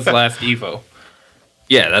 and that was last Evo.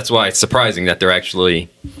 Yeah, that's why it's surprising that they're actually.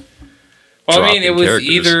 Well, I mean, it dropping was characters.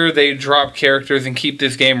 either they drop characters and keep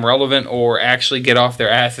this game relevant, or actually get off their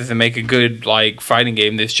asses and make a good fighting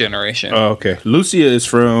game this generation. Oh, okay. Lucia is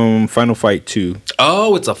from Final Fight 2.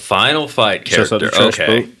 Oh, it's a Final Fight Shuts up character. the trash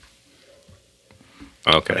Okay. boat.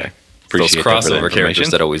 Okay. Appreciate Those that for the crossover characters information.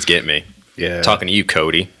 that always get me. Yeah. Talking to you,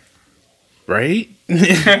 Cody. right?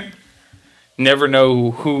 Never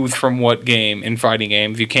know who's from what game in fighting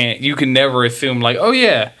games. You can never assume oh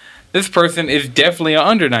yeah, this person is definitely an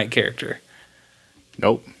Under Night character.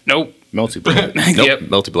 Nope. Nope. Melty Blood. Nope. Yep.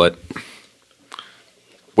 Melty Blood.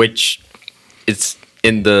 Which is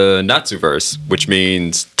in the Natsuverse, which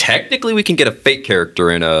means technically we can get a fake character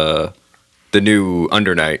in the new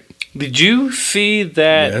Under Night. Did you see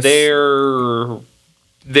that Yes.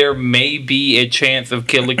 there may be a chance of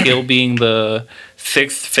Kill la Kill being the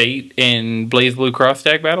 6th fate in Blaze Blue Cross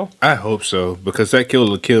Tag Battle? I hope so, because that Kill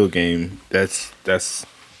la Kill game, that's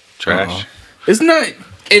Trash. it's not.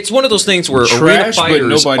 It's one of those things where Trash, arena but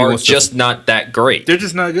fighters nobody are wants to- just not that great. They're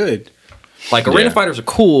just not good. Like arena Yeah. fighters are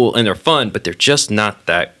cool and they're fun, but they're just not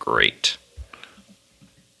that great.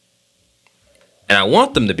 And I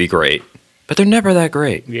want them to be great, but they're never that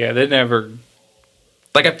great. Yeah, they never.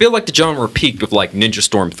 Like I feel like the genre peaked with like Ninja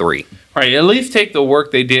Storm 3. Right, at least take the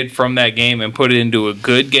work they did from that game and put it into a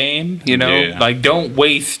good game. Yeah. Don't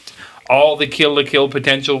waste all the Kill la Kill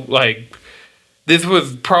potential. This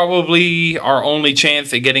was probably our only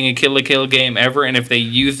chance at getting a Kill la Kill game ever, and if they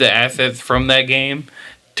use the assets from that game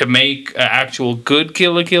to make an actual good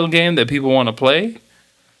Kill la Kill game that people want to play,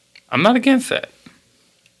 I'm not against that.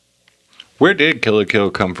 Where did Kill la Kill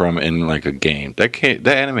come from in a game? That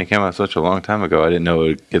anime came out such a long time ago. I didn't know it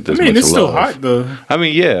would get this I mean, much it's still love. hot though. I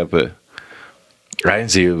mean, yeah, but I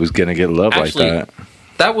didn't see it was gonna get love Actually- like that.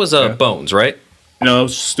 That was Bones, right? No,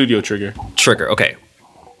 it's Studio Trigger. Trigger. Okay.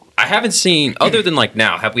 I haven't seen other than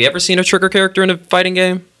now. Have we ever seen a Trigger character in a fighting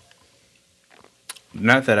game?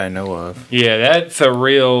 Not that I know of. Yeah, that's a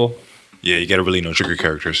real. Yeah, you gotta really know trigger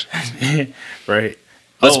characters. Right.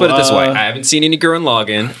 Let's Oh, put it this way: I haven't seen any Gurren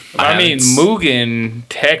Lagann. I mean, haven't s- Mugen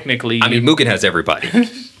technically. Mugen has everybody.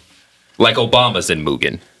 Like Obama's in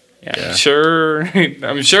Mugen. Yeah. Sure.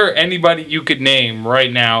 I'm sure anybody you could name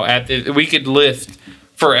right now we could list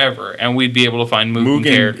forever, and we'd be able to find Mugen, Mugen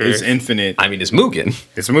characters. is infinite. I mean, it's Mugen.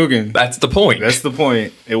 It's Mugen. That's the point. That's the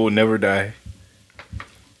point. It will never die.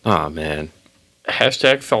 Oh man.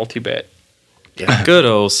 Hashtag salty bet. Good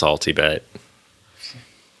old salty bet.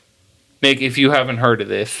 Nick, if you haven't heard of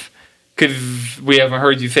this, because we haven't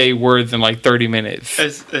heard you say words in like 30 minutes.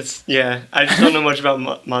 It's yeah. I just don't know much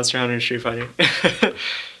about Monster Hunter and Street Fighter.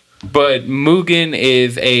 But Mugen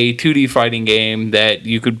is a 2D fighting game that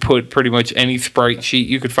you could put pretty much any sprite sheet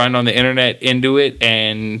you could find on the internet into it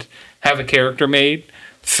and have a character made.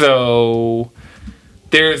 So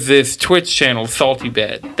there's this Twitch channel, Salty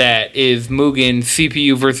Bet, that is Mugen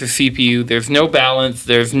CPU versus CPU. There's no balance.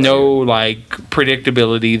 There's no like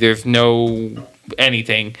predictability. There's no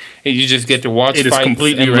anything. And you just get to watch It is fights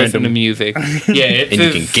completely and listen random. to music. Yeah, it's And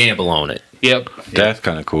you just- can gamble on it. Yep. That's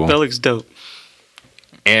kind of cool. That looks dope.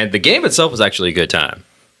 And the game itself was actually a good time.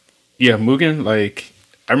 Yeah, Mugen, like,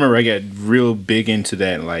 I remember I got real big into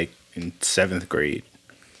that, like, in 7th grade.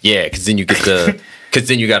 Yeah, because then you get the... Because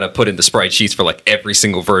then you got to put in the sprite sheets for like every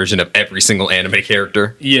single version of every single anime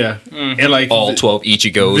character. Yeah. And, like, All 12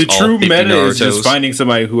 Ichigos, the all true 50 meta is just Narutos. finding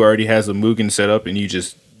somebody who already has a Mugen set up and you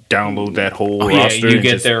just download that whole Yeah, roster. you and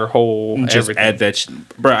get just, their whole just everything. add that.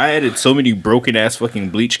 Bro, I added so many broken ass fucking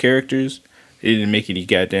Bleach characters. It didn't make any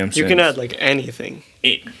goddamn sense. You can add like anything.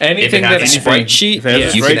 If it Anything has a that's sprite sheet, If it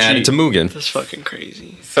has a you sprite can add it sheet. to Mugen. That's fucking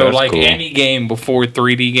crazy. so That's like cool. any game before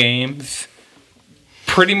 3D games,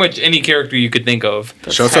 pretty much any character you could think of.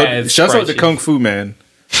 Shouts has out sprite to sheets. Kung Fu Man.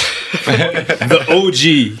 The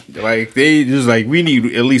OG. Like, they just like, we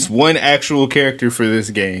need at least one actual character for this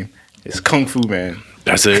game. It's Kung Fu Man.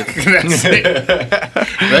 That's it. That's it.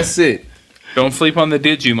 That's it. Don't sleep on the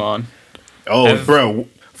Digimon. Oh, That's- bro.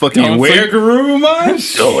 Fucking Don't Where sleep-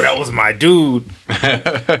 Garurumon? Oh, that was my dude.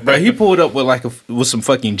 Bro, he pulled up with like with some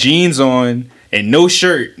fucking jeans on and no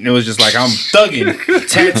shirt. And it was just like, I'm thugging.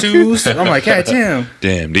 Tattoos. I'm like, God damn.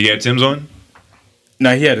 Damn. Did he have Tim's on?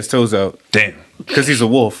 Nah, he had his toes out. Damn. Because he's a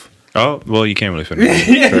wolf. Oh, well, you can't really fit him.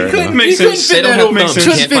 Yeah, Fair enough. Makes sense. They don't have thumbs. You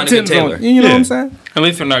Just can't fit find a good Tim's tailor. on. You know Yeah. what I'm saying? At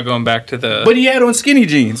least we're not going back to the. But he had on skinny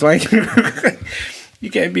jeans. Like, you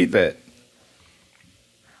can't beat that.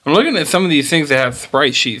 I'm looking at some of these things that have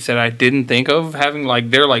sprite sheets that I didn't think of having. Like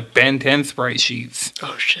they're like Ben 10 sprite sheets.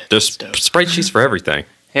 Oh shit. There's that's dope. sprite sheets for everything.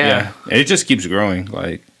 Yeah. And it just keeps growing.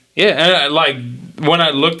 Like, Yeah, and like when I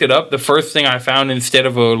looked it up, the first thing I found instead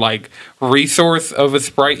of a like resource of a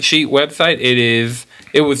sprite sheet website,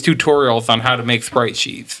 it was tutorials on how to make sprite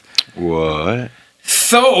sheets. What?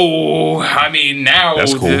 So I mean, now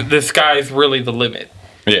That's cool. the sky's really the limit.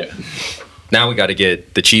 Yeah. Now we got to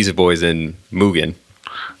get the Cheesy Boys in Mugen.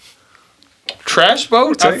 Trash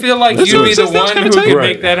boat. I feel like That's you'd what be it the says, that's one gonna who take. could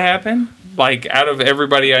Right. make that happen. Like out of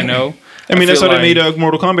everybody I know. I mean, that's feel how they like- made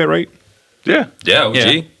Mortal Kombat, right? Yeah. Yeah, OG.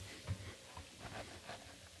 Yeah.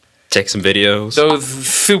 Take some videos. Those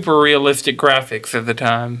super realistic graphics at the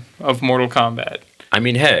time of Mortal Kombat. I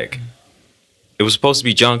mean, heck, it was supposed to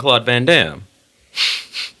be Jean-Claude Van Damme.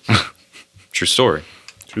 True story.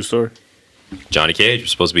 true story. Johnny Cage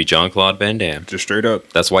was supposed to be Jean-Claude Van Damme. Just straight up.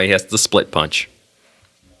 That's why he has the split punch.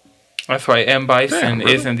 That's why M. Bison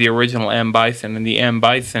isn't the original M. Bison. And the M.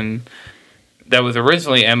 Bison that was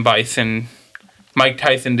originally M. Bison, Mike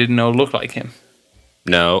Tyson didn't know looked like him.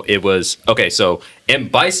 No, it was... Okay, so M.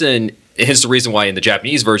 Bison is the reason why in the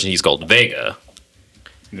Japanese version he's called Vega.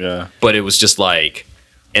 Yeah. But it was just like...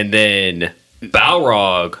 And then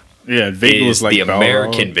Balrog Yeah, Vega is was like the Balrog.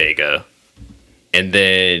 American Vega. And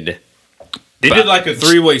then... They did like a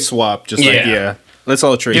 3-way swap. Just like, Yeah. yeah, let's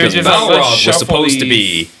all trade. You're them. just like, let's Balrog was shuffle supposed to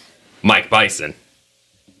these. be Mike Bison.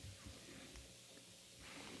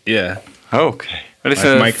 Yeah. Okay. But it's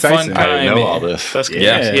Like a Mike fun Tyson. time. I didn't know all this. That's cool.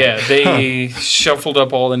 Yeah. Yeah, they shuffled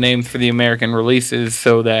up all the names for the American releases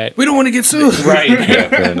so that We don't want to get sued. right,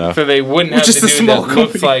 Fair enough. so they wouldn't We're have just to a do small that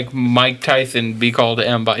looks company. like Mike Tyson be called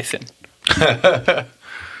M. Bison.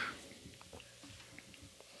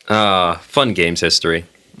 Fun games history.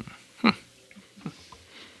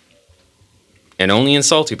 And only in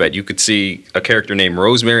Salty Bet you could see a character named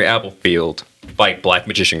Rosemary Applefield fight Black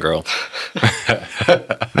Magician Girl.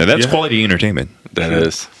 Now, that's quality entertainment. That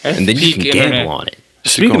is. And then you Peak can internet. gamble on it.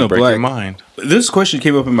 Speaking Gonna of break black, your mind. this question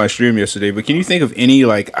came up in my stream yesterday. But can you think of any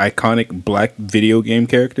like iconic black video game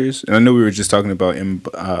characters? And I know we were just talking about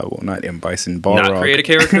not M Bison, Balrog. Not create a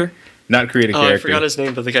character? Not create a Oh, character. I forgot his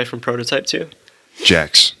name, but the guy from Prototype too.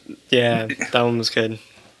 Jax. Yeah, that one was good.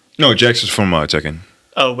 No, Jax is from Tekken.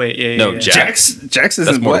 Oh wait, yeah, yeah. No, yeah. Jax. Jax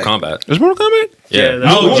isn't That's Mortal black. Kombat. Is Mortal Kombat? Yeah,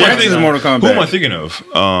 that's Oh, what Jax it is was. Mortal Kombat. Who am I thinking of?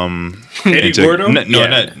 Eddie in Tekken. Gordo? No,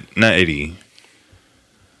 Yeah. not Eddie.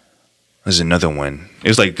 There's another one.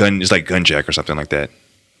 It's like Gunjack or something like that.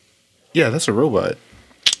 Yeah, that's a robot.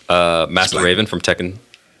 Master Raven from Tekken.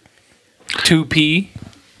 2P.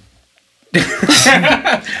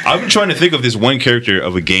 I've been trying to think of this one character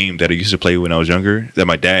of a game that I used to play when I was younger that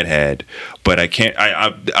my dad had, but I can't.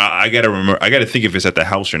 I gotta remember. I gotta think if it's at the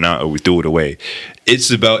house or not, or we threw it away. It's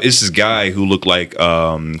this guy who looked like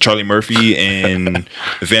Charlie Murphy and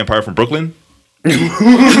the Vampire from Brooklyn. And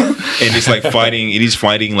it's like fighting, and he's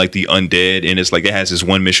fighting like the undead, and it's like it has this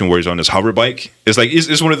one mission where he's on this hover bike. It's like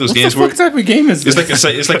it's one of those games where What type of game is this?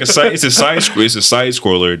 it's a side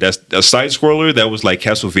scroller. That's a side scroller that was like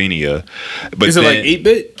Castlevania. But Is it like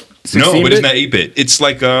 8-bit? No, but 16-bit? it's not 8-bit. It's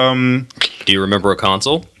like Do you remember a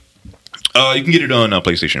console? you can get it on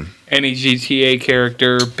PlayStation. Any GTA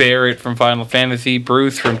character, Barrett from Final Fantasy,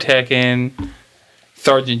 Bruce from Tekken,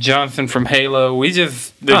 Sergeant Johnson from Halo.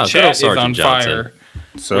 The good old chat is Sergeant on Johnson. fire.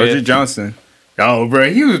 Sergeant With- Johnson. Oh, bro,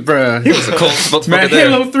 he was The coolest motherfucker man, there.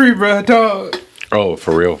 Halo 3, bro, dog. Oh,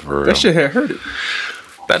 for real, for real. That shit had hurt it.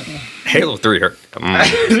 That Halo 3 hurt.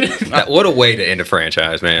 What a way to end a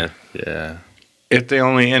franchise, man. Yeah. If they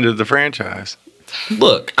only ended the franchise.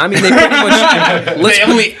 Look, I mean, they pretty much. They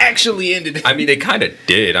only actually ended it. I mean, they kind of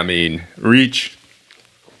did. I mean, Reach.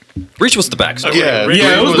 Reach was the backstory. Yeah,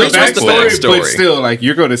 Yeah, it was Reach the was the backstory, backstory. but still, like,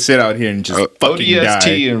 you're going to sit out here and just fucking ODST die.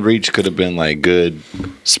 and Reach could have been like good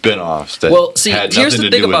spin-offs that Well, see, had here's nothing the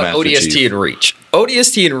to thing do with about Master ODST Chief. and Reach.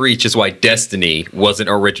 ODST and Reach is why Destiny wasn't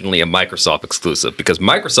originally a Microsoft exclusive, because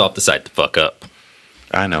Microsoft decided to fuck up.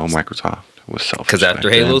 I know Microsoft was selfish. Because after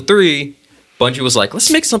back Halo then. 3, Bungie was like,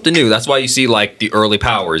 let's make something new. That's why you see like the early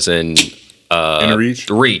powers in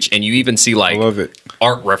Reach? and you even see I like love it.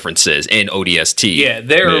 art references in ODST. Yeah,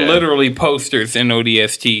 there are Yeah. literally posters in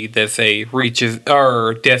ODST that say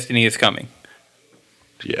Destiny is coming.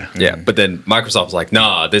 Yeah. Yeah, but then Microsoft was like,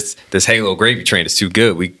 nah, this Halo gravy train is too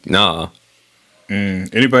good.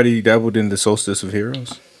 Anybody dabbled in the Solstice of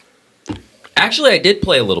Heroes? Actually, I did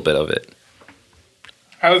play a little bit of it.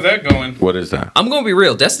 How's that going? What is that? I'm going to be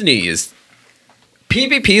real. Destiny is...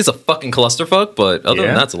 PvP is a fucking clusterfuck, but other Yeah?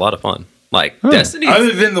 than that, it's a lot of fun. Like, Destiny...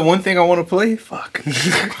 Other than the one thing I want to play? Fuck.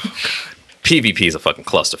 PvP is a fucking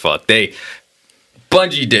clusterfuck.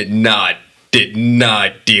 Bungie did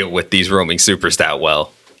not deal with these roaming supers that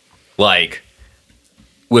well. Like,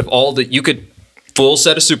 with all the... You could... Full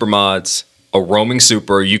set of super mods, a roaming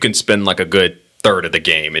super, you can spend like a good third of the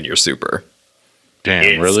game in your super. Damn,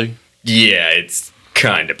 It's- really? Yeah, it's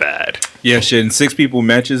kind of bad. Yeah, shit. In 6 people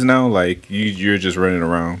matches now, like, you're just running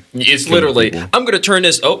around. It's Killing literally, people. I'm going to turn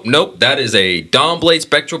this... Oh, nope. That is a Dawn Blade,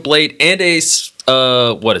 Spectral Blade, and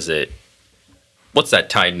a... what is it? What's that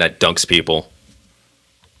Titan that dunks people?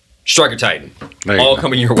 Striker Titan. There you All go.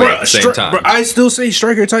 coming your way at the same time. Bro, I still say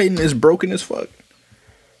Striker Titan is broken as fuck.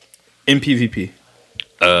 In PvP.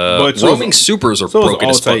 But so is- Roaming supers are so is broken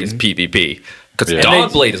all as fuck as Titan. PvP. Because Yeah.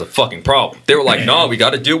 Dawn Blade is a fucking problem. They were like, nah, we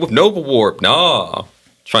got to deal with Nova Warp. Nah.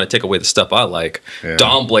 Trying to take away the stuff I like. Yeah.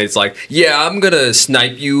 Dawn Blade's like, yeah, I'm going to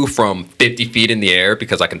snipe you from 50 feet in the air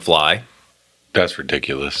because I can fly. That's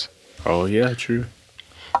ridiculous. Oh, yeah, true.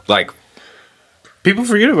 Like, People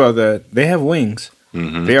forget about that. They have wings.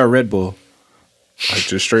 Mm-hmm. They are Red Bull. Like,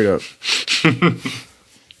 just straight up.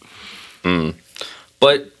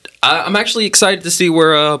 but I'm actually excited to see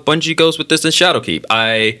where Bungie goes with this in Shadowkeep.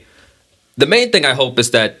 The main thing I hope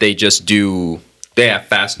is that they have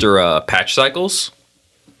faster patch cycles.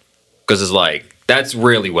 Because it's like, that's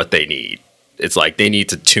really what they need. It's like they need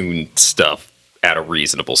to tune stuff at a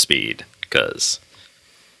reasonable speed. Because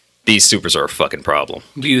these supers are a fucking problem.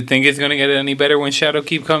 Do you think it's going to get any better when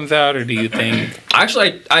Shadowkeep comes out, or do you think...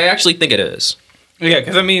 Actually, I actually think it is. Yeah,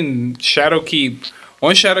 because I mean, once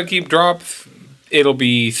Shadowkeep drops, it'll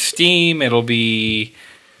be Steam, Shadowkeep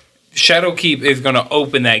is going to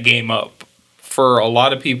open that game up for a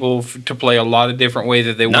lot of people to play a lot of different ways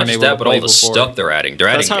that they Not weren't just able that, to but play all the before. stuff they're adding. They're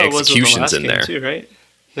That's adding how it was with the executions last in game there. too, right?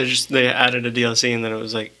 They added a DLC and then it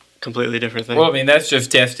was like completely different thing. Well, I mean, that's just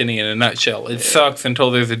Destiny in a nutshell. It sucks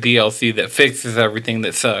until there's a DLC that fixes everything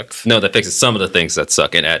that sucks. No, that fixes some of the things that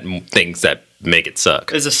suck and add things that make it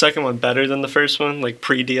suck. Is the second one better than the first one, like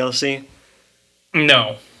pre DLC?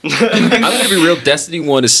 No. I'm gonna be real. Destiny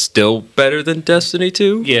 1 is still better than Destiny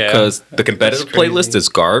 2. Yeah. Because the competitive That's crazy. playlist is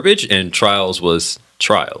garbage and Trials was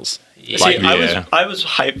Trials. See, yeah. I was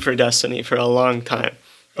hyped for Destiny for a long time.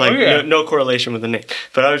 Like Oh, yeah. no correlation with the name,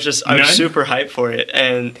 but I was None? super hyped for it,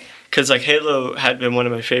 and because like Halo had been one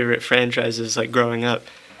of my favorite franchises like growing up,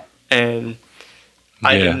 and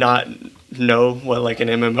I Yeah. did not know what like an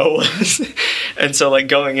MMO was, and so like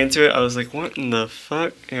going into it, I was like, what in the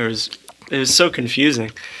fuck? It was so confusing,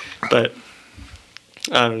 but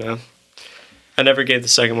I don't know. I never gave the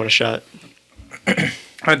second one a shot.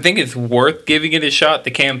 I think it's worth giving it a shot.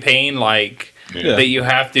 The campaign, like, Yeah. that you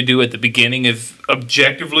have to do at the beginning is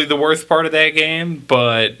objectively the worst part of that game,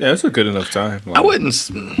 but Yeah, it's a good enough time. I wouldn't.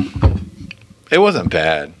 It wasn't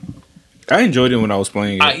bad. I enjoyed it when I was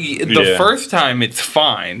playing it. the Yeah. first time it's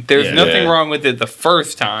fine. There's Yeah. nothing Yeah. wrong with it the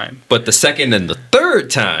first time. But the second and the third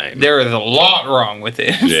time, There is a lot wrong with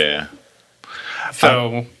it. Yeah.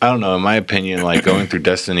 So I don't know. In my opinion, like going through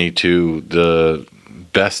Destiny 2, the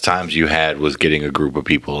best times you had was getting a group of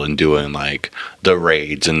people and doing like the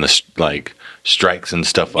raids and the like strikes and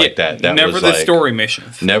stuff like yeah, that. That never was the like, story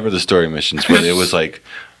missions. Never the story missions, but it was like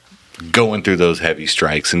going through those heavy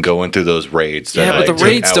strikes and going through those raids. That, yeah, but like, the took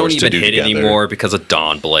raids don't hours to even do hit together. anymore because of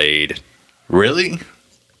Dawnblade. Really?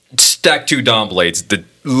 Stack 2 Dawnblades,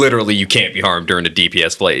 literally you can't be harmed during the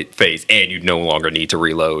DPS phase, and you no longer need to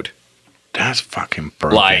reload. That's fucking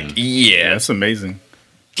broken. Like, yeah, That's amazing.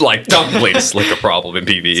 like Dawnblade is like a problem in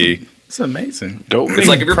PvE. It's amazing. Dope. It's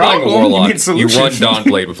like if you're playing a Problem? You Warlock, mean you run solution.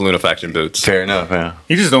 Dawnblade with Lunafaction boots. Fair enough. Yeah.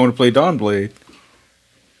 You just don't want to play Dawnblade.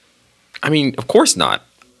 I mean, of course not.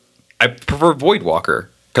 I prefer Voidwalker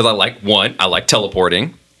because I like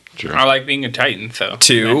teleporting. Sure. I like being a Titan, so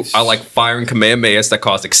 2, that's- I like firing Kamehamehas that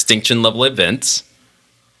cause extinction level events.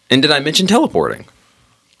 And did I mention teleporting?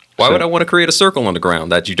 Why So- would I want to create a circle on the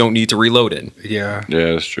ground that you don't need to reload in? Yeah.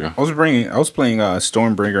 Yeah, that's true. I was playing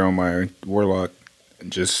Stormbringer on my Warlock.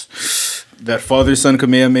 And just that father-son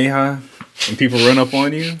Kamehameha and people run up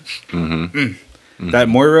on you. Mm-hmm. That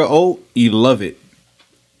Moira ult, you love it.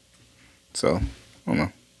 So, I don't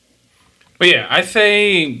know. But yeah, I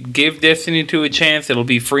say give Destiny 2 a chance. It'll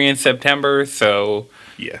be free in September, so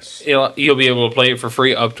Yes. you'll be able to play it for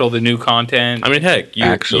free up till the new content. I mean, heck,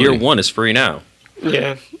 Actually- year 1 is free now.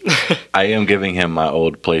 Yeah. I am giving him my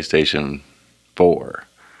old PlayStation 4.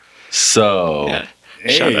 So, Yeah.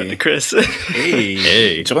 Shout out Hey. to Chris. Hey,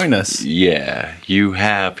 Hey. join us. yeah, you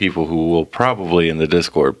have people who will probably in the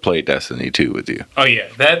Discord play Destiny 2 with you. Oh yeah,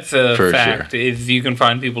 that's a For fact. Is you can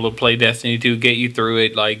find people to play Destiny 2, get you through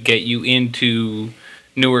it, like get you into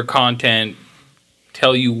newer content,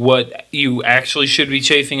 tell you what you actually should be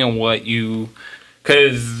chasing and what you.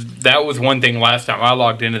 Because that was one thing last time I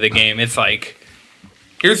logged into the game. It's like,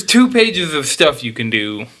 here's 2 pages of stuff you can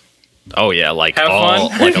do. Oh yeah, like Have all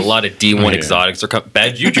fun. like a lot of D1 Yeah. exotics are coming.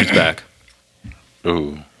 Bad Juju's back.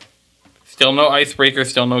 Ooh. Still no Icebreaker,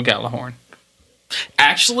 still no Galahorn.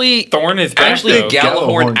 Actually, Thorn is back actually, though.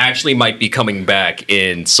 Galahorn Galahorn- actually might be coming back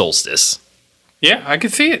in Solstice. Yeah, I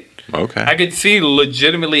could see it. Okay. I could see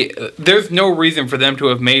legitimately. There's no reason for them to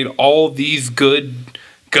have made all these good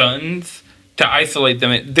guns to isolate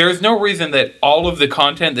them. There's no reason that all of the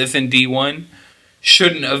content that's in D1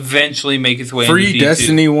 shouldn't eventually make its way Free into D2.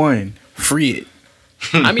 Destiny 1. Free it.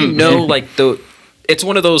 I mean, no, like it's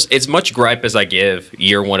one of those. As much gripe as I give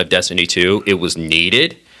year 1 of Destiny 2, it was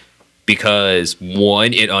needed because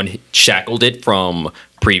 1, it unshackled it from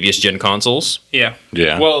previous gen consoles. Yeah.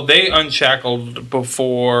 Yeah. Well, they unshackled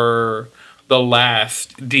before the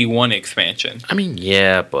last D1 expansion. I mean,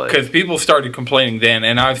 yeah, but Because people started complaining then,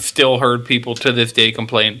 and I've still heard people to this day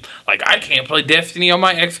complain, like, I can't play Destiny on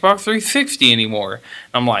my Xbox 360 anymore.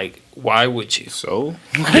 I'm like, why would you? So,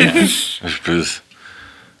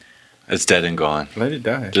 It's dead and gone. let it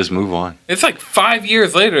die. Just move on. It's like 5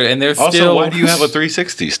 years later, and there's Also, still why do you have a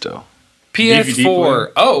 360 still? DVD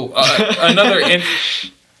PS4. Oh, another.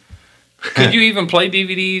 Could you even play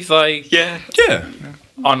DVDs like Yeah. Yeah.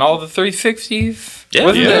 on all the 360s? Yeah.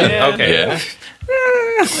 Wasn't Yeah. it? Okay. Yeah.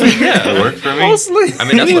 yeah, It worked for me. Mostly. I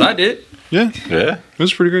mean, that's what I did. Yeah. Yeah. It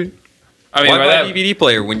was pretty great. I mean, Why by buy a that, DVD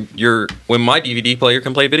player when my DVD player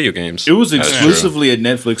can play video games? It was true. exclusively a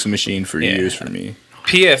Netflix machine for Yeah. years for me.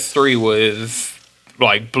 PS3 was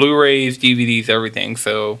like Blu-rays, DVDs, everything.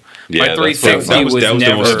 So Yeah, my that's 360 that was was the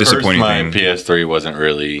never. most disappointing My thing. PS3 wasn't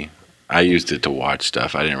really. I used it to watch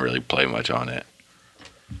stuff. I didn't really play much on it.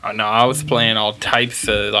 Oh, no, I was playing all types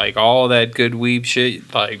of like all that good weeb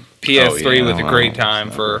shit. Like PS3 yeah, was a great wow.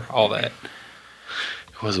 time for all that.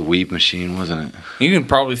 It was a Weeb machine, wasn't it? You can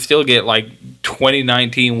probably still get like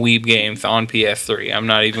 2019 Weeb games on PS3. I'm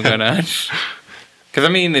not even gonna. Because, I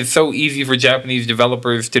mean, it's so easy for Japanese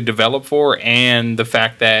developers to develop for, and the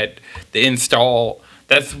fact that the install,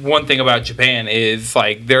 that's one thing about Japan, is,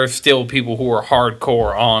 like, there are still people who are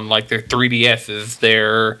hardcore on, like, their 3DSs,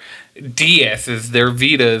 their DSs, their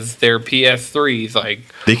Vitas, their PS3s, like,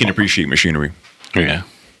 They can appreciate machinery. Yeah.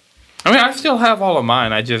 I mean, I still have all of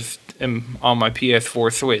mine, I just am on my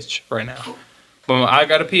PS4 Switch right now. But I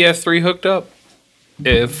got a PS3 hooked up.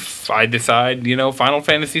 If I decide, Final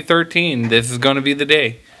Fantasy 13, this is going to be the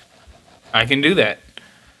day, I can do that.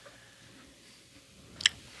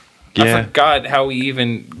 I Yeah. forgot how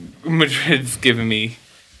Madrid's giving me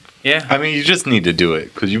Yeah. I mean, you just need to do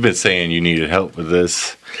it because you've been saying you needed help with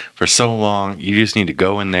this for so long. You just need to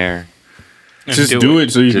go in there. And Just do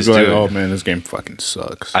it so you can Just be like, do it. oh man, this game fucking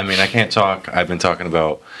sucks. I mean, I can't talk. I've been talking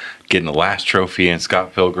about getting the last trophy in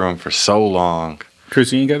Scott Pilgrim for so long.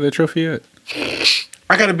 Chris, you ain't got that trophy yet?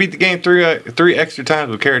 I got to beat the game three extra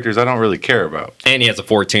times with characters I don't really care about. And he has a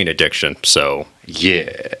 14 addiction, so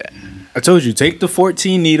Yeah. I told you, take the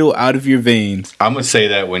 14 needle out of your veins. I'm going to say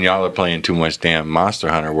that when y'all are playing too much damn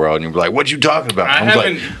Monster Hunter World and you're like, what you talking about? I I'm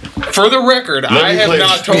haven't. For the record, I have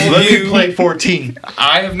not told let you. me play 14.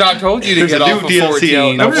 I have not told you to There's get a new off of DLC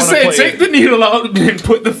 14. out. I'm just wanna saying, play take the needle out and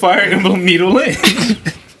put the Fire Emblem needle in.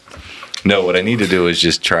 No, what I need to do is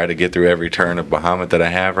just try to get through every turn of Bahamut that I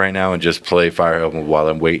have right now and just play Fire Emblem while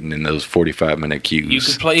I'm waiting in those 45-minute queues. You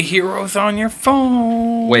can play Heroes on your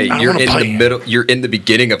phone. wait, I you're wanna in play the it. middle. You're in the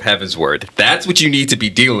beginning of Heaven's Word. That's what you need to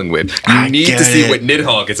be dealing with. You I need to get see it. what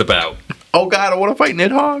Nidhogg is about. Oh God, I want to fight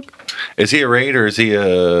Nidhogg. Is he a raid or is he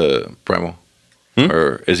a primal?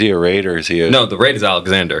 Or is he a raid or is he a No, the raid is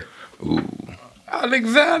Alexander.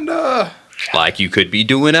 Alexander. Like you could be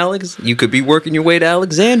doing Alex. You could be working your way to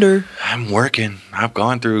Alexander. I'm working. I've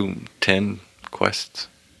gone through 10 quests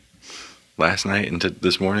last night into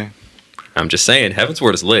this morning. I'm just saying, Heaven's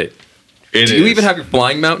Word is lit. It Do you even have your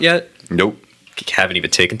flying mount yet? Nope. You haven't even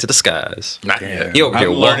taken to the skies. Not yet. You over here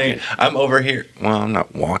I'm walking. I'm over here. Well, I'm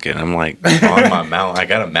not walking. I'm like on my mount. I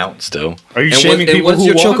got a mount still. Are you And, shaming and people what's who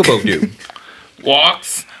your walk? chocobo do?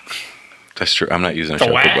 Walks. That's true. I'm not using a The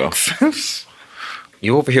chocobo. wax.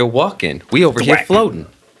 You over here walking. We over here whack. floating.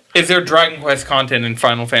 Is there Dragon Quest content in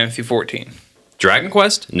Final Fantasy 14? Dragon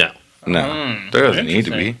Quest? No. No, there doesn't need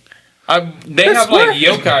to be. They have like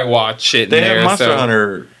Yokai Watch shit in They there. have Monster so,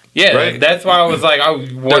 Hunter. Yeah, right? that's why I was like, I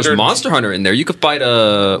There's wondered. Monster Hunter in there. You could fight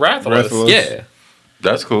Rathalos. Rathalos. Yeah.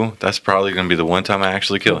 That's cool. That's probably gonna be the one time I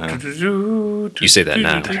actually kill him. You say that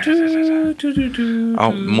now.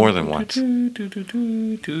 Oh, more than once. I'm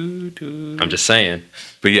just saying.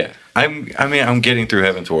 But yeah, I'm getting through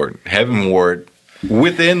Heaven's Ward. Heaven Ward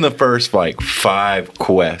within the first like 5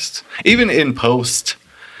 quests, even in post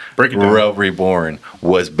Break it down. Realm Reborn,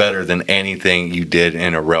 was better than anything you did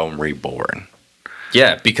in a Realm Reborn.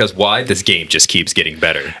 Yeah, because why? This game just keeps getting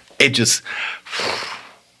better. It just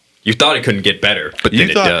You thought it couldn't get better, but then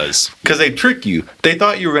it does. because they trick you. They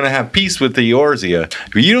thought you were gonna have peace with the Eorzea.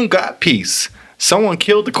 You don't got peace. Someone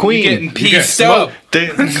killed the queen. getting pieced up.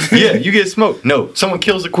 Yeah, you get smoked. No, someone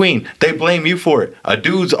kills the queen. They blame you for it. A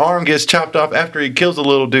dude's arm gets chopped off after he kills a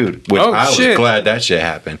little dude. Which Oh, I was shit. glad that shit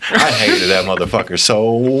happened. I hated that motherfucker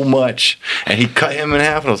so much. And he cut him in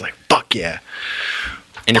half, and I was like, fuck yeah.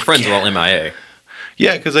 And your friends are all MIA.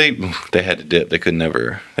 Yeah, because they had to dip. They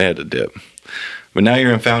had to dip. But now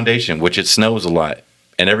you're in Foundation, which it snows a lot.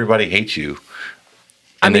 And everybody hates you.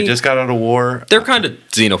 And they just got out of war. They're kind of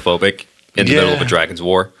xenophobic in the middle of a Yeah. Dragon's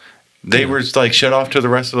War. They were like shut off to the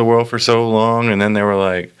rest of the world for so long, and then they were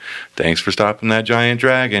like, "Thanks for stopping that giant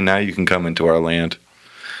dragon. Now you can come into our land."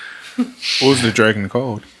 What was the dragon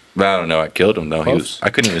called? But I don't know. I killed him though. Close. I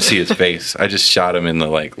couldn't even see his face. I just shot him in the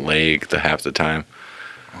like leg the half the time.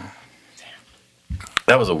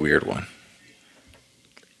 That was a weird one.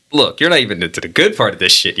 Look, you're not even into the good part of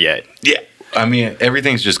this shit yet. Yeah, I mean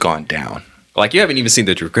everything's just gone down. Like, you haven't even seen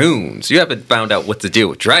the Dragoons. You haven't found out what's the deal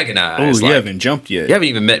with Dragon Oh, Eyes. you Like, haven't jumped yet. you haven't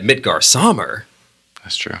even met Midgar Sommer.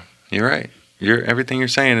 That's true. You're right. Everything you're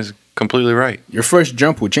saying is completely right. Your first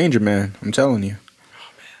jump will change it, man. I'm telling you.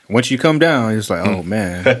 Once you come down, it's like, oh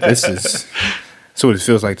man, this is what it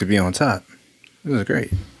feels like to be on top. This is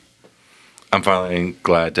great. I'm finally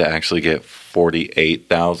glad to actually get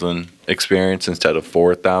 48,000 experience instead of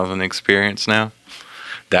 4,000 experience now.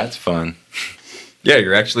 That's fun. Yeah,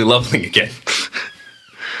 you're actually leveling again.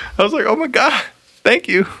 I was like, oh my God, thank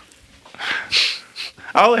you.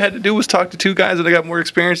 All I had to do was talk to 2 guys and I got more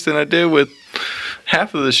experience than I did with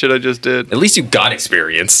half of the shit I just did. At least you got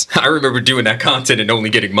experience. I remember doing that content and only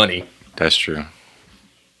getting money. That's true.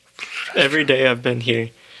 Every day I've been here,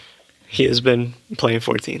 he has been playing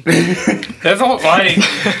 14. That's all. Like,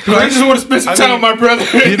 I just want to spend some time with my brother.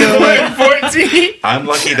 You know what? 14. I'm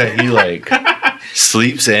lucky that he like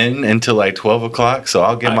sleeps in until like 12 o'clock. So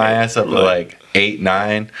I'll get my ass up to like 8,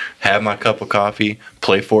 9, have my cup of coffee,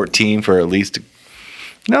 play 14 for at least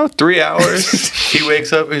 3 hours. He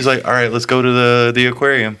wakes up and he's like, all right, let's go to the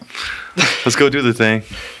aquarium. Let's go do the thing.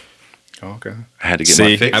 Okay. I had to get my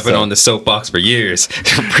See, fix I've been up. on the soapbox for years,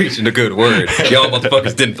 preaching the good word. Y'all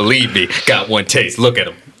motherfuckers didn't believe me. Got one taste. Look at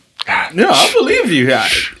him. No, I believe you.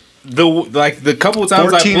 The couple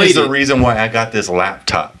times I 14 played is the it, reason why I got this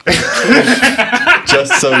laptop.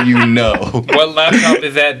 Just so you know. what laptop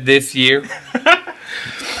is that this year?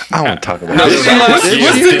 I want to talk about What's this.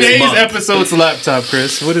 What's this today's month? episode's laptop,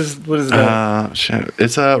 Chris? What is that? Shit.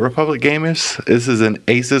 It's a Republic Gamers. This is an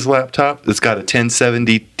Asus laptop. It's got a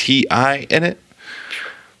 1070 Ti in it.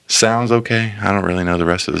 Sounds okay. I don't really know the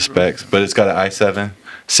rest of the specs, but it's got an i7,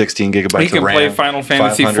 16 gigabytes He can of RAM. play Final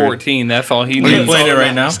Fantasy 500. 14. That's all he Are you needs. playing it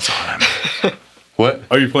right now? What?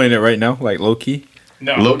 Are you playing it right now, like low key?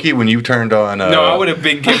 No. Loki, when you turned on. No, I would have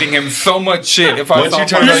been giving him so much shit if I Once saw you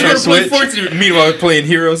turn Final on your Fantasy. Switch. 14. Meanwhile, playing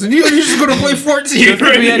Heroes, and you're just gonna play 14.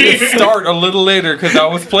 We had to start a little later because I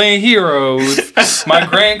was playing Heroes. My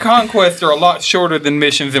Grand Conquests are a lot shorter than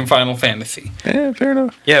missions in Final Fantasy. Yeah, fair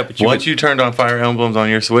enough. Yeah, but Once you turned on Fire Emblems on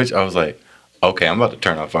your Switch, I was like, okay, I'm about to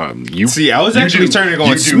turn on Fire. You See, I was actually turning on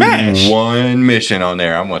you do Smash. one mission on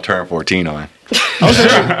there. I'm gonna turn 14 on.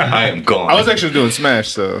 I am gone. I was actually doing Smash,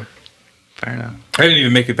 so fair enough. I didn't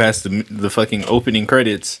even make it past the fucking opening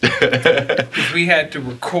credits. We had to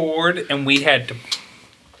record and we had to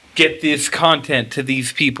get this content to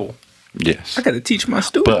these people. Yes. I gotta teach my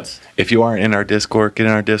students. But if you aren't in our Discord, get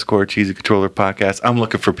in our Discord, Cheesy Controller Podcast. I'm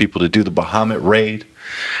looking for people to do the Bahamut raid,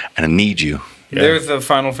 and I need you. There's a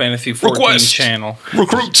Final Fantasy 14 Request. channel.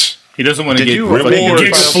 Recruits. He doesn't want to Did get you fucking reward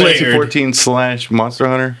get Final Fantasy flared. 14 / Monster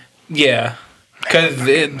Hunter? Yeah. Because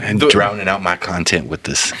And drowning out my content with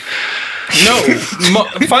this.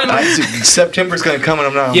 Final. September's gonna come and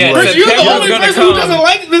I'm not. Yeah, I'm like, You're the September's only gonna person who come. doesn't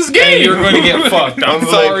like this And game. you're going to get fucked. I'm I'm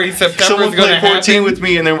sorry. like, September's someone going to played 14 happen. with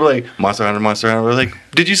me, and they were like, Monster Hunter, Monster Hunter. We're like,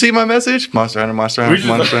 did you see my message? Monster Hunter, Monster Hunter,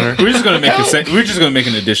 Monster Hunter. We're just gonna make we're just gonna make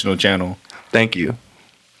an additional channel. Thank you.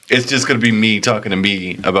 It's just gonna be me talking to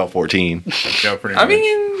me about 14. Yeah, pretty I much.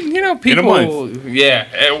 mean, In a people. month. Yeah.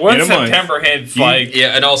 And once In a month. September hits, You- like.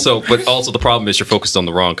 yeah, and also the problem is you're focused on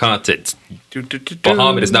the wrong content.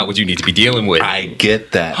 Bahamut is not what you need to be dealing with. I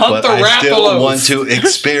get that, Hunt but the I still Rathalos. want to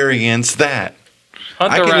experience that.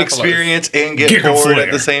 Hunt I the can Rathalos. experience and get Giga bored Flare.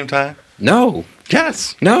 at the same time. No,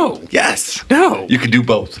 Yes. no, Yes. no, You can do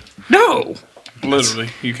both. no. Literally,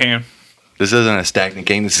 you can. This isn't a stagnant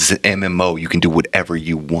game. This is an MMO. You can do whatever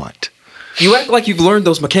you want. You act like you've learned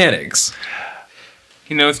those mechanics.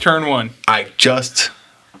 He knows turn one.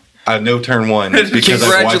 I know turn one because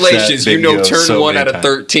I've watched Congratulations, that you know video turn so 1 many out of times.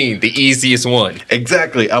 13, the easiest one.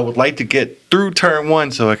 Exactly. I would like to get through turn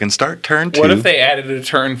 1 so I can start turn 2. What if they added a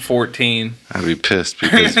turn 14? I'd be pissed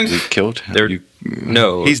because we killed him. They're-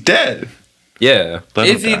 No. He's dead. Yeah. Let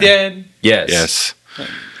him Is he die. dead? Yes. Yes.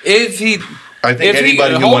 Is he? I think If he-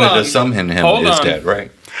 anybody who hold wanted on. to summon him Hold is on. dead,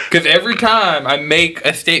 right? Because every time I make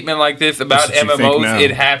a statement like this about That's what you think now. MMOs,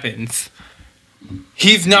 it happens.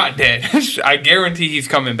 He's not dead. I guarantee he's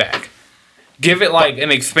coming back. Give it like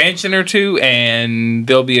an expansion or two, and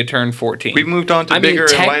there'll be a turn 14. We moved on to I mean, bigger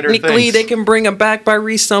and lighter technically things. they can bring him back by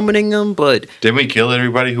resummoning him, but Didn't we kill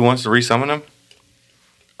everybody who wants to resummon him?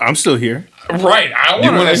 I'm still here. Right, I You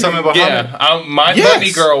want wanna summon Bahamut? Yeah, my Yes.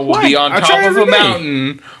 bunny girl will Why? be on I top try of a every day.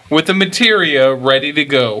 mountain with a materia ready to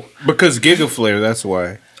go. Because Giga Flare, that's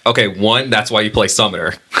why. okay, one, that's why you play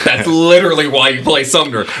Summoner. That's literally why you play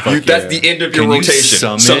Summoner. That's the end of your Can you rotation.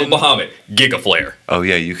 summon? Summon Bahamut, Giga Flare. Oh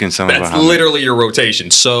yeah, you can summon That's Bahamut. literally your rotation.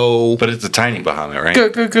 So, But it's a tiny Bahamut, right?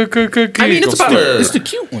 I mean, it's about a. It's the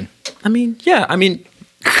cute one. I mean, yeah. I mean,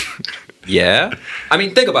 yeah. I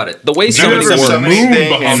mean, think about it. The way You summoning ever Summoning works. summon Moon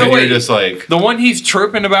anything Bahamut. and So then wait. you're just like, The one he's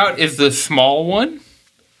chirping about is the small one.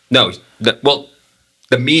 No,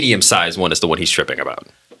 the medium-sized one is the one he's tripping about.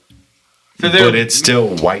 So they're- but it still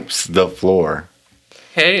wipes the floor.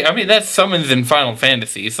 Hey, I mean that's summons in Final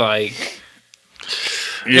Fantasy. It's like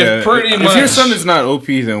Yeah. pretty If your much- son is not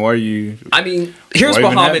OP, then why are you? I mean, here's Why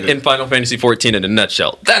even have Bahamut it? in Final Fantasy XIV in a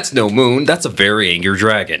nutshell. That's no moon. That's a very angry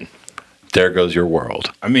dragon. There goes your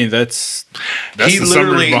world. I mean, that's He the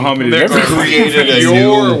summary literally- Bahamut they're is ever. created a your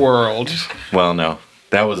new. world. Well, no,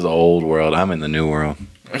 that was the old world. I'm in the new world.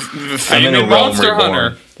 The same in a in realm Monster reborn.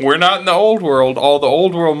 Hunter. We're not in the old world. All the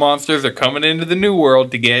old world monsters are coming into the new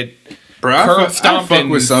world to get. Bro, I Curb fuck stomping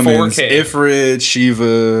with summons. 4K. Ifrit,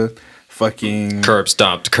 Shiva, fucking Curb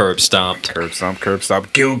stomped, curb stomped. Curb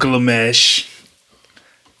Stomp, Gilgamesh,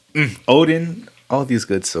 Odin, all these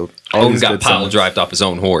good so. All Odin these got good pile summons. drived off his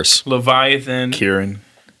own horse. Leviathan. Kieran,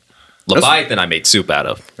 Leviathan I made soup out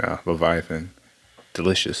of. yeah, Leviathan,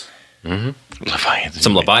 delicious. Leviathan.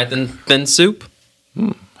 Some Leviathan thin soup.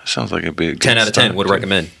 Sounds like a big 10 out of 10 would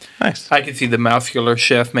recommend. Nice. I can see the muscular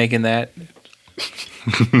chef making that.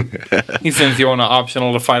 He sends you on an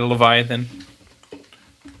optional to fight a Leviathan.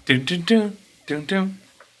 Dun, dun, dun, dun, dun.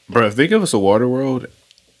 Bro, if they give us a water world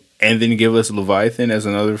and then give us Leviathan as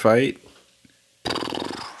another fight,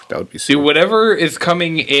 that would be See, super. whatever is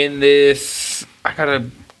coming in this, I gotta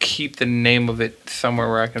keep the name of it somewhere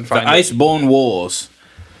where I can The find it. Iceborne Wars.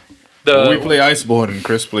 We play Iceborne and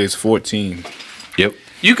Chris plays 14. Yep.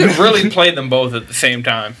 You could really play them both at the same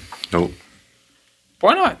time. Nope.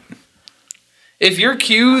 Why not? If your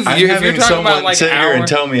queues, I'm if you're having talking someone about like sit here hour, and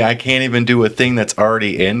tell me I can't even do a thing that's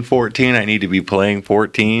already in 14. I need to be playing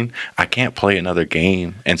 14. I can't play another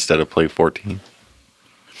game instead of play 14.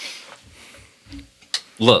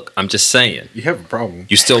 Look, I'm just saying. You have a problem.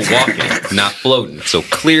 You're still walking, not floating. So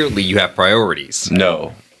clearly you have priorities.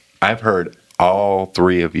 No. I've heard all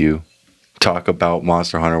three of you talk about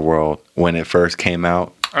Monster Hunter World when it first came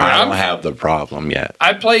out. I don't have the problem yet.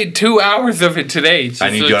 I played 2 hours of it today. Just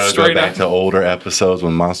I need y'all to go back to older episodes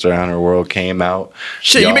when Monster Hunter World came out.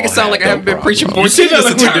 Shit, you Y'all make it sound like I had haven't no been preaching problem. 14 You say that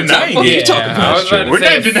this like we're entire time. denying What are you it. talking I about? was about to We're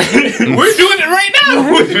say, not denying. We're doing it right now.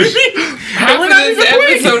 half we're of not this even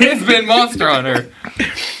playing. episode has been Monster Hunter.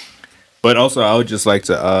 But also, I would just like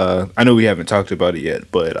to. I know we haven't talked about it yet,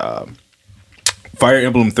 but Fire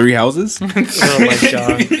Emblem Three Houses. Oh my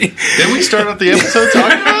god. Did we start off the episode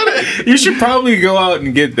talking about it? You should probably go out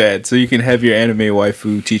and get that so you can have your anime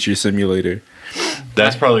waifu teacher simulator.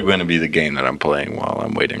 That's probably going to be the game that I'm playing while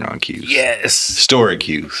I'm waiting on queues. Yes, Story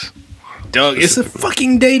queues. dog. It's a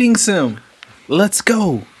fucking dating sim. Let's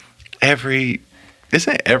go.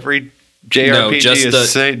 Isn't every JRPG just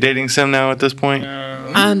is dating sim now at this point?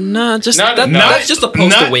 Nah, just Not- that's just a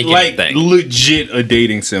post-awakening like thing. legit a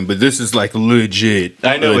dating sim, but this is like legit.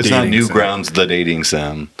 I know a it's not dating sim. Newgrounds the dating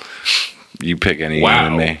sim. You pick any Wow.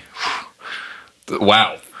 anime.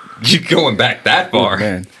 Wow. You going back that far. Oh,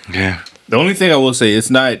 man. Yeah. The only thing I will say, it's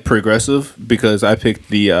not progressive because I picked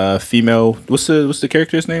the female. What's the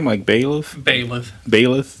character's name? Like Bailiff.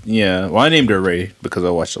 Bailiff. Yeah. Well, I named her Ray because I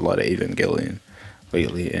watched a lot of Evangelion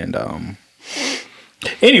lately, and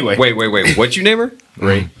anyway. Wait. What'd you name her?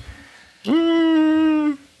 Ray.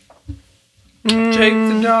 Jake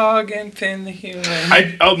the dog and Finn the human.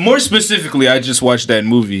 I more specifically, I just watched that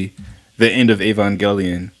movie, The End of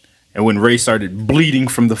Evangelion, and when Ray started bleeding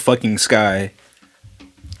from the fucking sky,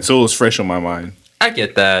 so it was fresh on my mind. I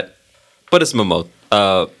get that, but it's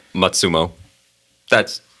Matsumo.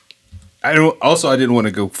 That's. I didn't want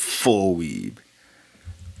to go full weeb.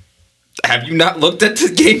 Have you not looked at the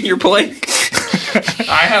game you're playing?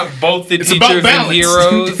 I have both the It's about teachers and balance.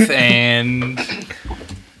 heroes, and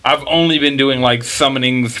I've only been doing like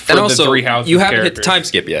summonings for And the also, three houses. you haven't hit the characters. time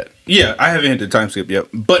skip yet. Yeah, I haven't hit the time skip yet.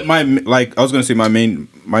 But I was gonna say my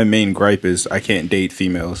main gripe is I can't date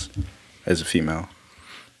females as a female.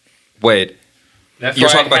 Wait, That's you're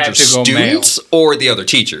why talking I about had your to go students or the other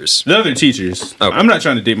teachers? The other teachers. Okay. I'm not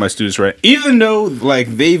trying to date my students, right? Even though like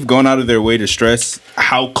they've gone out of their way to stress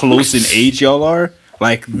how close in age y'all are.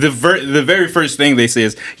 Like the very first thing they say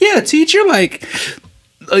is, "Yeah, teach, you're like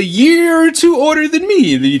a year or two older than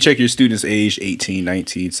me." And then you check your student's age, 18,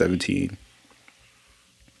 19, 17.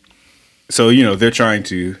 So, they're trying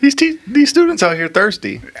to, These students out here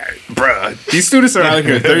thirsty. bruh, these students are out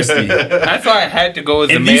here thirsty. That's why I had to go as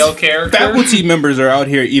the And male these character. faculty members are out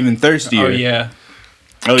here even thirstier. Oh yeah.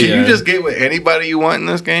 Oh, Can yeah. you just get with anybody you want in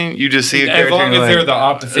this game? You just see a As character long and as you're they're like, the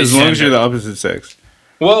opposite. As long as gender. you're the opposite sex.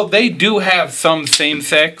 Well, they do have some same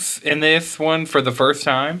sex in this one for the first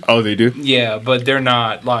time. Oh, they do? Yeah, but they're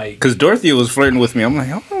not like. Because Dorothy was flirting with me. I'm like,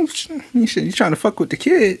 oh, you trying to fuck with the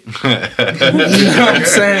kid. You know what I'm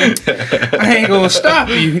saying? I ain't going to stop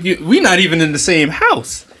you. We not even in the same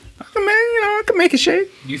house. Man, I can make it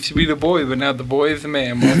shake. Used to be the boy, but now the boy is the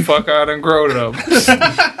man. Motherfucker, I done growed up.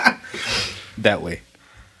 That way.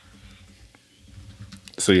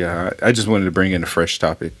 So, yeah, I just wanted to bring in a fresh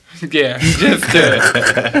topic. Yeah, just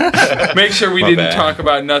to make sure we My didn't bad. talk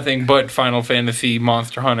about nothing but Final Fantasy,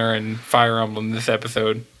 Monster Hunter, and Fire Emblem this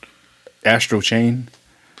episode. Astro Chain.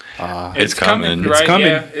 It's coming. right? It's coming.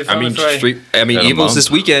 Yeah, it's I on mean, its way. In a Evo's month.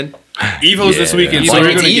 this weekend. Evo's this weekend. So Like, we're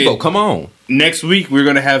it's gonna Evo. get, Come on. next week, we're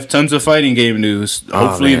going to have tons of fighting game news.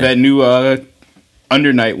 Hopefully, man. that new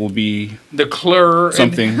Under Night will be The Clur.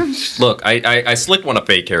 something. Look, I slick want a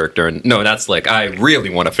fake character, and no, not slick. I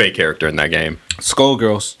really want a fake character in that game.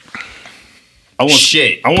 Skullgirls. I want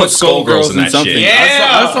Shit, I want put Skullgirls Skullgirls in in that something. shit.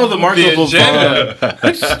 I saw the markup of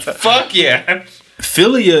agenda. Fuck yeah.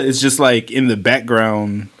 Philia is just like in the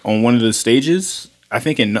background on one of the stages. I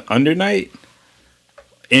think in Under Night,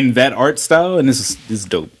 in that art style, and this is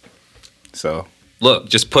dope. So Look,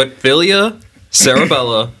 just put Philia,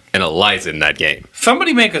 Sarabella, and Eliza in that game.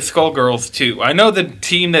 Somebody make a Skullgirls too. I know the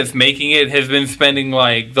team that's making it has been spending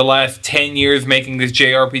like the last 10 years making this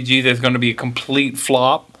JRPG that's going to be a complete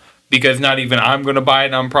flop because not even I'm going to buy it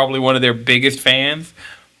and I'm probably one of their biggest fans.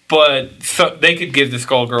 But they could give the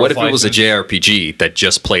Skullgirls What if it was a license. JRPG that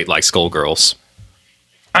just played like Skullgirls?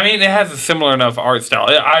 I mean, it has a similar enough art style.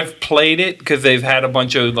 I've played it because they've had a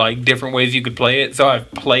bunch of like different ways you could play it. So I've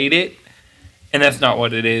played it. and that's not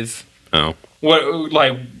what it is. Oh. What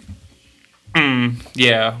like?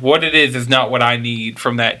 Yeah, what it is not what I need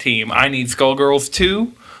from that team. I need Skullgirls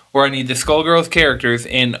 2, or I need the Skullgirls characters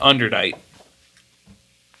in Undernight.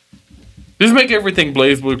 Just make everything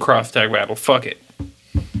BlazBlue Cross Tag Battle. Fuck it.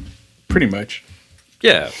 Pretty much.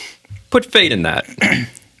 Yeah. Put Fate in that.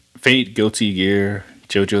 Fate, Guilty Gear,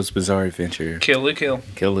 JoJo's Bizarre Adventure, Kill the Kill.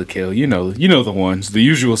 Kill la Kill. You know the ones, the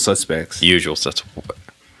usual suspects. Usual such.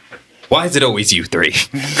 Why is it always you three?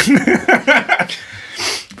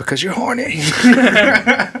 Because you're horny.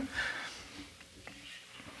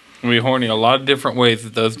 We horny a lot of different ways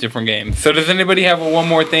with those different games. So does anybody have one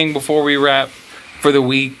more thing before we wrap for the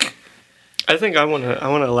week? I think I want to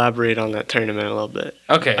elaborate on that tournament a little bit.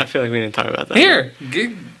 Okay. I feel like we didn't talk about that. Here.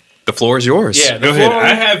 The floor is yours. Yeah. Go ahead.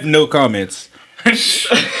 I have no comments.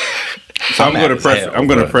 So I'm going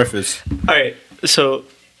to preface. All right. So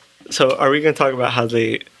are we going to talk about how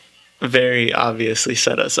they very obviously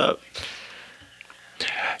set us up?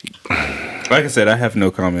 Like I said, I have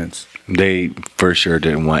no comments. They for sure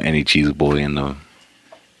didn't want any cheese boy in the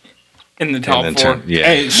top four. Yeah.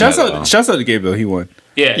 Hey, shouts out to Gabe though. He won.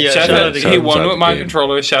 Yeah, Yeah, shout shout out out to to he Gabe. won Shout out with to my Gabe.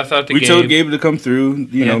 controller. Shouts out to We Gabe. told Gabe to come through.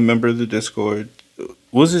 You know, Yeah. member of the Discord. What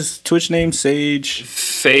was his Twitch name? Sage.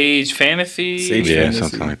 Sage Fantasy. Sage. Yeah, Fantasy.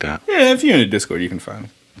 something like that. Yeah, if you're in the Discord, you can find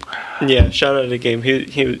him. Yeah, shout out to Game. He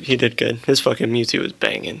did good. His fucking Mewtwo was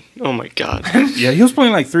banging. Oh my god. Yeah, he was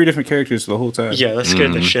playing like 3 different characters the whole time. Yeah, that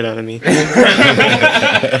scared the shit out of me.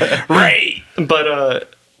 Right.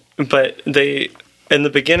 But they in the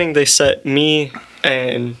beginning they set me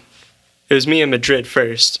and it was me and Madrid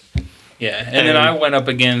first. Yeah, and then I went up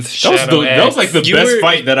against That was, Shadow that was like the You best were-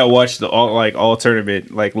 fight that I watched all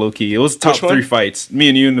tournament, like low key. It was top Which one? 3 fights. Me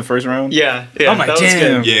and you in the first round. Yeah. I'm like, that was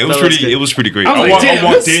damn. good. Yeah, it That was good. pretty. It was pretty great. I'm like, damn,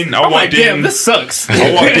 I walked in. this sucks.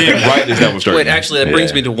 I walked in right as that was starting. Wait, actually, that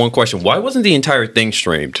brings me to one question. Why wasn't the entire thing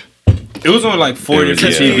streamed? It was on like 4 It was-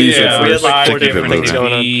 different yeah. TVs. Yeah, at we had first. like 4 To keep it different things moving.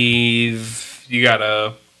 going on. TVs. You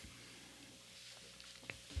gotta.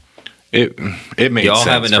 It made Y'all sense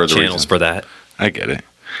have enough for the channels reason. for that. I get it.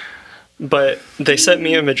 But they set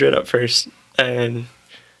me and Madrid up first, and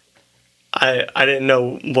I didn't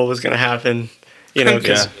know what was gonna happen, you know,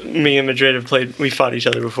 because me and Madrid we fought each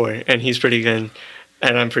other before, and he's pretty good,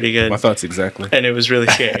 and I'm pretty good, My thoughts exactly. and it was really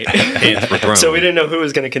scary. Hands were thrown. So we didn't know who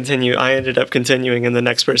was gonna continue. I ended up continuing, and the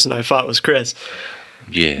next person I fought was Chris,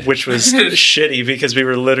 Yeah. which was shitty because we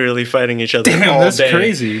were literally fighting each other Damn, all that's day.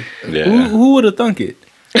 crazy. Yeah. Who would have thunk it?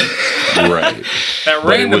 Right. That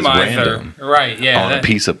But it was randomizer. random. Right, yeah. On a that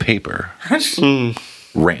piece of paper. Mm.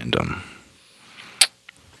 Random.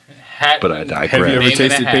 hat, But I digress. Have you ever Name in a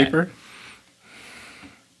tasted hat. paper?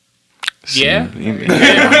 Yeah.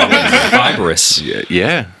 Fibrous. Yeah.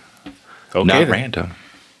 Okay, Not then. random.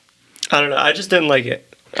 I don't know. I just didn't like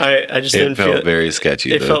it. I just It didn't felt feel very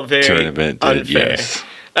sketchy. It the felt very tournament did, unfair. yes.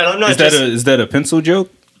 And I'm not Is just that a pencil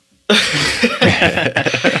joke?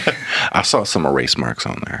 I saw some erase marks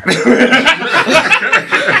on there.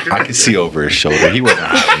 I could see over his shoulder. He wasn't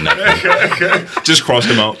hiding nothing. Just crossed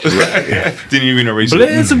them out. Didn't even erase it.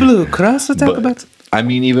 Blaze blue. Cross the talk But- about. I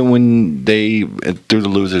mean, even when they threw the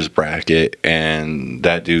losers bracket and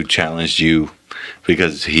that dude challenged you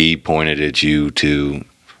because he pointed at you to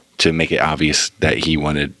make it obvious that he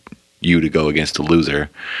wanted you to go against the loser,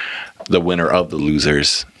 the winner of the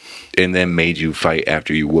losers, and then made you fight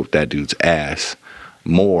after you whooped that dude's ass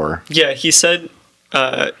more. Yeah, he said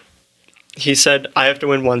I have to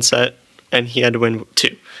win 1 set and he had to win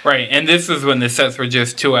 2. Right, and this was when the sets were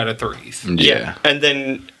just 2 out of 3s. Yeah. And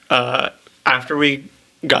then after we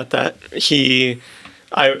got that,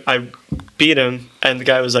 I beat him and the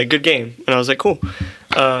guy was like, "Good game." And I was like, "Cool."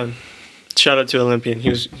 Shout out to Olympian.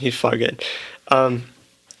 He's far good. Didn't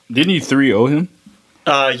you 3-0 him?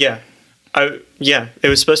 Yeah. It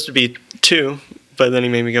was supposed to be 2, but then he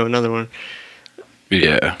made me go another one.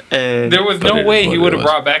 Yeah. And There was But no it way is he what would it have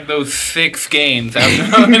was. brought back those 6 games. After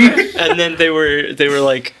and then they were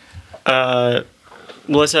like,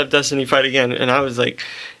 let's have Destiny fight again. And I was like,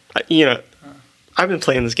 I've been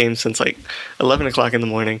playing this game since like 11 o'clock in the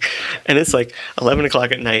morning, and it's like 11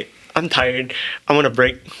 o'clock at night. I'm tired. I want to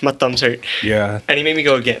break. My thumbs hurt. Yeah. And he made me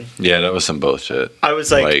go again. Yeah, that was some bullshit. I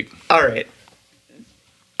was like all right.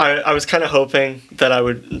 I was kind of hoping that I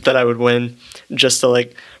would win, just to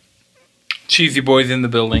like Cheesy boys in the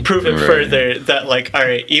building. prove it Right. further that like, all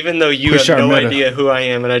right, even though you Push have our no meta. idea who I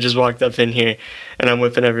am and I just walked up in here and I'm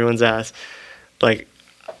whipping everyone's ass, like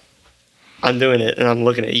I'm doing it and I'm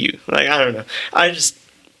looking at you. Like, I don't know.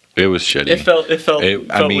 it was shitty. It felt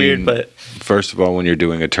I mean, weird, but First of all, when you're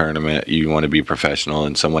doing a tournament, you want to be professional,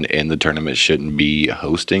 and someone in the tournament shouldn't be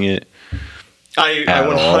hosting it. I at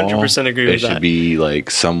 100% agree all. with It that. should be like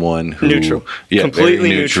someone who Neutral. yeah, Completely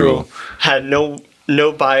very neutral. Had no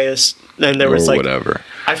bias, and there or was like whatever.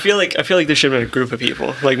 I feel like there should have been a group of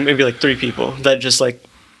people, like maybe like 3 people that just like,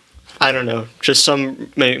 I don't know, just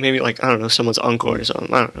maybe like, I don't know, someone's uncle or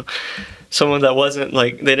something. I don't know, someone that wasn't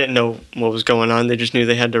like, they didn't know what was going on. They just knew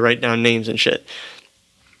they had to write down names and shit.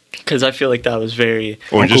 Because I feel like that was very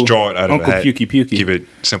Or just draw it out of Uncle a hat. Pukey Pukey. Keep it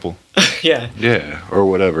simple. yeah. Yeah, or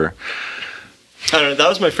whatever. I don't know. That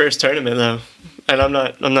was my first tournament though, and I'm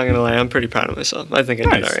not gonna lie. I'm pretty proud of myself. I think I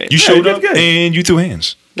did Nice. all right. You showed you did up good. and you threw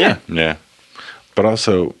hands. Yeah. Yeah. But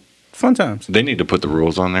also, Fun times. they need to put the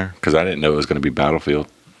rules on there because I didn't know it was going to be Battlefield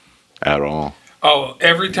at all. Oh,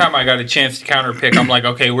 every time I got a chance to counter pick, I'm like,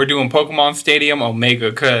 okay, we're doing Pokemon Stadium Omega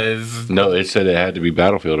because No, it said it had to be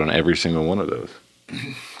Battlefield on every single one of those.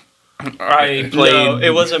 I played. No,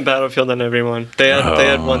 it wasn't Battlefield on everyone. They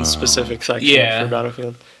had one specific section Yeah. for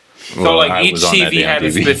Battlefield. So like I each was on that TV damn had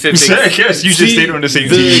a TV. specific. I guess you just See, stayed on the same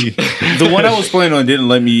the- TV. The one I was playing on didn't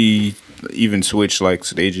let me even switch like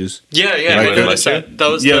stages. Yeah, Like, I noticed like that. That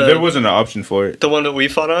was Yeah, the, there wasn't an option for it. the one that we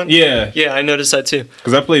fought on. Yeah, Yeah, I noticed that too.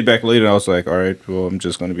 because I played back later and I was like, all right, well, I'm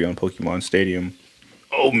just going to be on Pokemon Stadium.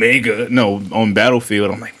 Omega. No, on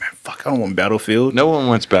Battlefield. I'm like, man, fuck, I don't want Battlefield. No one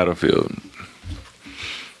wants Battlefield.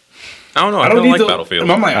 I don't know. I, I don't don't need like the-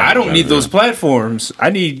 Battlefield. I'm like, I don't need those platforms. I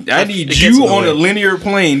need It gets you on a annoying. linear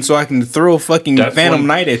plane so I can throw a fucking That's Phantom one-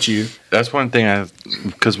 Knight at you. That's one thing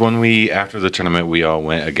because when we, after the tournament, we all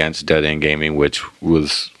went against Dead End Gaming, which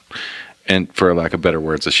was, and for lack of better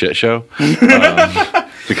words, a shit show.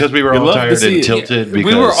 Because we were all love to tired see and it. tilted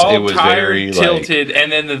because We were all it was tired, very tilted,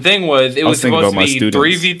 and then the thing was, it I was was thinking supposed to about my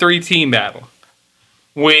be students. 3v3 team battle,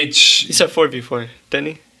 which He said 4v4, didn't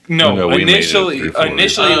he? No, we made it initially 3v4.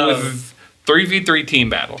 initially it was 3v3 team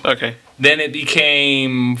battle. Okay. Then it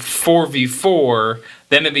became 4v4.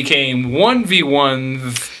 Then it became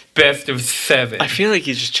 1v1's best of 7. I feel like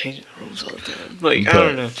he's just changing the rules all the time. Like, I But-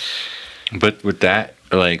 don't know. But with that,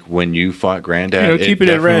 like when you fought Granddad, You know, keep it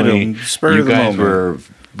at definitely- random, spur you of the guys moment. were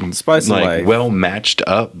Spice of like life. well matched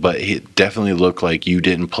up, but it definitely looked like you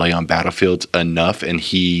didn't play on Battlefields enough, and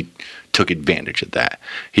he took advantage of that.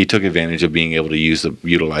 He took advantage of being able to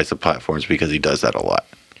utilize the platforms because he does that a lot.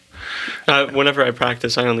 Whenever I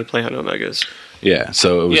practice, I only play on Omegas. Yeah,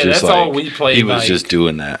 so it was Yeah, just that's like all we played, he was like- just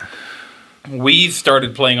doing that. We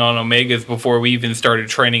started playing on Omegas before we even started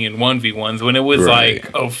training in 1v1s. When it was Right.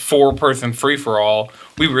 like a 4-person free for all,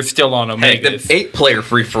 we were still on Hey, the Omegas. 8-player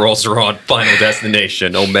free for alls are on Final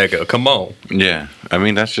Destination Omega. Come on. Yeah, I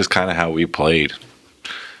mean that's just kind of how we played.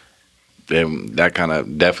 That kind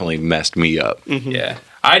of definitely messed me up. Yeah,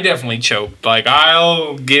 I definitely choked. Like,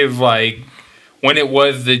 I'll give, like, when it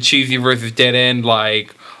was the Cheesy versus Dead End,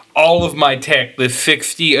 like, all of my tech, the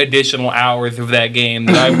 60 additional hours of that game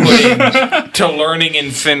that I put into learning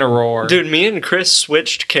Incineroar. Dude, me and Chris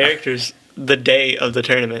switched characters the day of the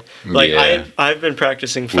tournament. Like, Yeah. I've been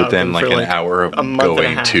practicing Falcon Within like for an like hour of a month and a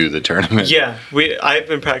going half. to the tournament. Yeah, I've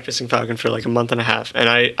been practicing Falcon for like a month and a half, and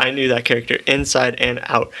I knew that character inside and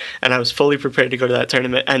out, and I was fully prepared to go to that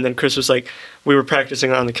tournament. And then Chris was like, we were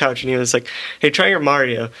practicing on the couch, and he was like, "Hey, try your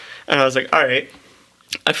Mario," and I was like, "All right."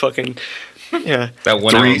 I fucking yeah. That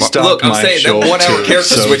 1 Three hour. stock Look, I'm my saying that shoulder 1 hour character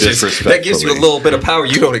so switches. That gives you a disrespectfully. little bit of power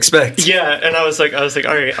you don't expect. Yeah, and I was like, all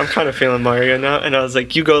right, I'm kind of feeling Mario now, and I was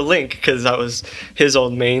like, you go Link, because that was his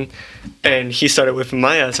old main, and he started whipping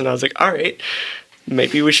my ass, and I was like, all right,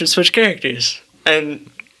 maybe we should switch characters, and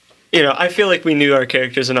you know, I feel like we knew our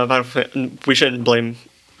characters enough. We shouldn't blame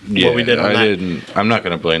what we did on I that. didn't. I'm not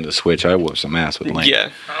going to blame the Switch. I whooped some ass with Link. Yeah,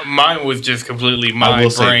 Mine was just completely I my will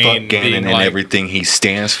say brain fuck Ganon being and like, everything he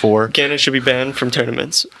stands for. Ganon should be banned from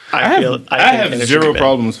tournaments. I I have, think I have Ganon should be zero banned.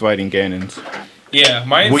 problems fighting Ganons. yeah,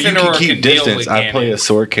 my Well, you Incineroar can keep can deal distance. with I play a Ganon.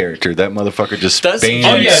 sword character. That motherfucker just That's- spams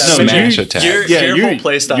oh, yeah, no, smash you- attacks. Your whole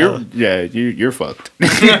play style. You're fucked.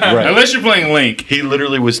 Right. Unless you're playing Link. He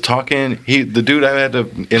literally was talking. The dude I had to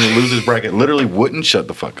in the losers bracket literally wouldn't shut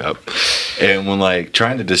the fuck up, and when like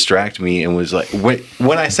trying to distract me and was like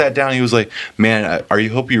when I sat down, he was like, "Man,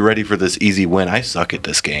 hope you're ready for this easy win? I suck at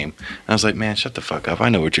this game." And I was like, "Man, shut the fuck up. I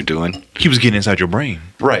know what you're doing." He was getting inside your brain.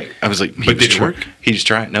 Right. I was like, But did it work? He just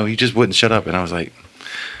tried. No, he just wouldn't shut up, and I was like,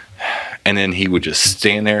 and then he would just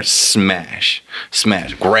stand there, smash,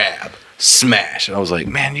 grab, smash, and I was like,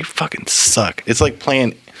 man, you fucking suck. It's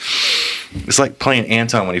like playing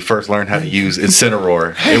Anton when he first learned how to use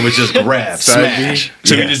Incineroar. It was just grab, smash.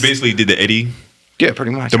 So Yes. he just basically did the Eddie, Yeah,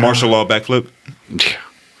 pretty much. the martial law backflip. Yeah.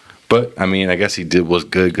 But I mean, I guess he was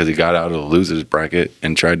good because he got out of the losers bracket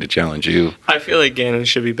and tried to challenge you. I feel like Ganon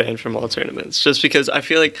should be banned from all tournaments, just because I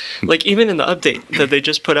feel like even in the update that they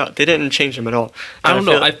just put out, they didn't change him at all. I don't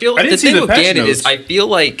know. I feel like I the didn't see thing the with patch Ganon notes. is I feel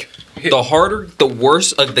like the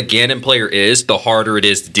worse the Ganon player is, the harder it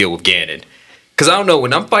is to deal with Ganon. Because I don't know,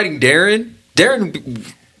 when I'm fighting Darren's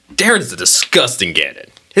a disgusting Ganon.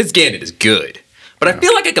 His Ganon is good. But I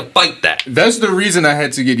feel like I can fight that. That's the reason I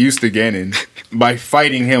had to get used to Ganon. By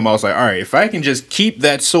fighting him, I was like, all right, if I can just keep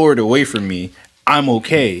that sword away from me, I'm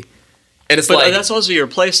okay. And it's But like, that's also your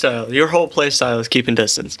playstyle. Your whole playstyle is keeping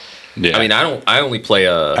distance. Yeah. I mean, I only play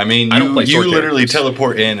I mean, I don't play you sword literally characters.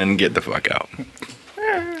 teleport in and get the fuck out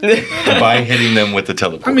by hitting them with the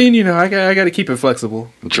teleport. I mean, I got to keep it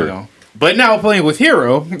flexible. True. You know. But now playing with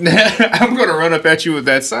Hero, I'm going to run up at you with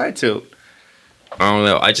that side tilt. I don't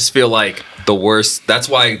know. I just feel like the worst. That's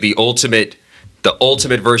why the ultimate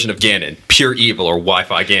version of Ganon, pure evil, or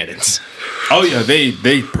Wi-Fi Ganons. Oh yeah, they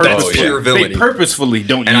purposefully, pure villainy. they purposefully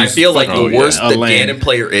don't And I use feel like the fucking worse a the land. Ganon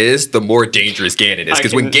player is, the more dangerous Ganon is. I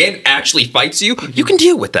Because when can- Ganon actually fights you, you can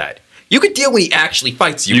deal with that. You can deal when he actually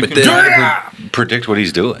fights you. You But can then, predict what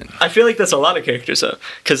he's doing. I feel like that's a lot of characters though,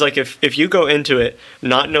 because like if you go into it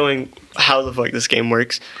not knowing how the fuck this game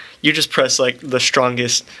works, you just press like the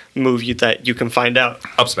strongest move that you can find out,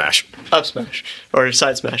 up smash. up smash or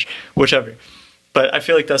side smash, whichever. But I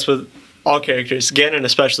feel like that's with all characters, Ganon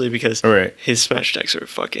especially, because Right. his smash decks are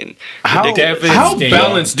fucking How ridiculous. Devastating.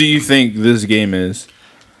 balanced do you think this game is?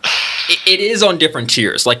 It is on different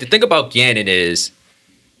tiers. Like the thing about Ganon is,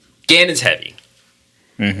 Ganon's heavy.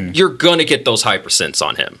 Mm-hmm. You're gonna get those high percents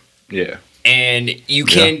on him, Yeah. and you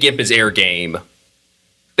can give his air game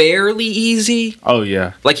fairly easy. Oh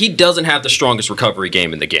yeah. Like he doesn't have the strongest recovery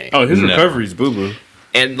game in the game. Oh, his No. recovery's boo boo.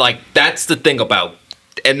 And like that's the thing about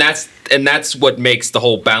and that's what makes the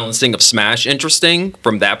whole balancing of Smash interesting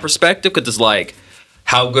from that perspective, because it's like,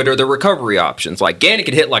 how good are the recovery options? Like Ganon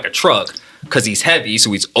can hit like a truck because he's heavy,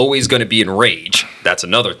 so he's always going to be in rage. That's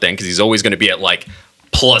another thing, because he's always going to be at like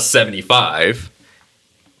plus 75,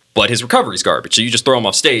 but his recovery's garbage, so you just throw him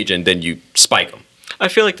off stage and then you spike him. I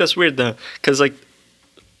feel like that's weird though, because like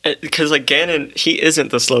Ganon, he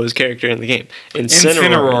isn't the slowest character in the game.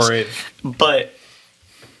 Incineroar is. But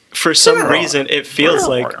for some reason, it feels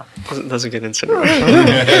like that's a good Incineroar.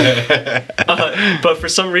 But for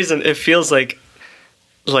some reason, it feels like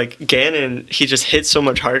Ganon, he just hits so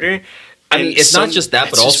much harder. I mean, and it's not just that,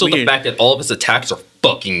 but it's just also the weird. fact that all of his attacks are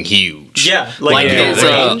fucking huge. Yeah, like his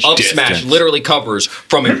range, up smash distance. literally covers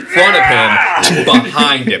from in front of him to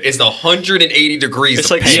behind him. It's 180 degrees. It's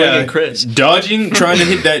of like pain. swinging Chris. Dodging, trying to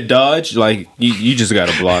hit that dodge, like you just got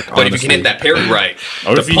to block. But if you can hit that parry right,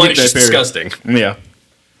 Or the if you hit punish that is parry. disgusting. Yeah.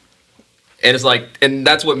 And it's like, and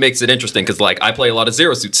that's what makes it interesting, because like I play a lot of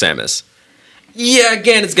Zero Suit Samus. Yeah,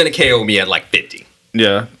 again, it's gonna KO me at like 50.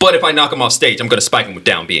 Yeah. But if I knock him off stage, I'm gonna spike him with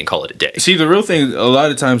down B and call it a day. See, the real thing, a lot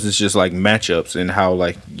of times it's just like matchups and how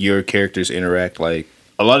like your characters interact. Like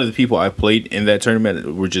a lot of the people I played in that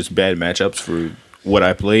tournament were just bad matchups for what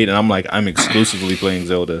I played, and I'm exclusively playing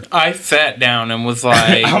Zelda. I sat down and was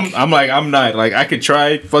like, I'm not like I could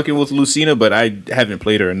try fucking with Lucina, but I haven't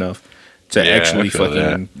played her enough to Yeah, actually I feel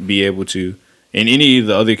fucking be able to. And any of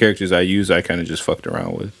the other characters I use, I kind of just fucked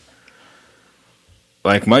around with.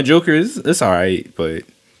 Like my Joker it's all right, but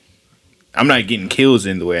I'm not getting kills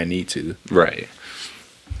in the way I need to. Right.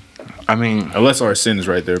 I mean, Unless Arsene's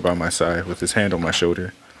right there by my side with his hand on my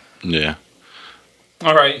shoulder. yeah.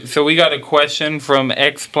 all right, so we got a question from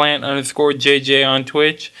xplant_JJ on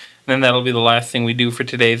Twitch. And then that'll be the last thing we do for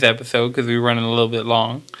today's episode, because we're running a little bit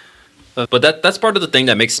long. But that's part of the thing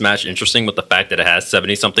that makes Smash interesting with the fact that it has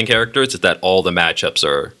 70-something characters, is that all the matchups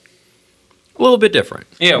are a little bit different.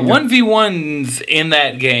 Yeah, 1v1s in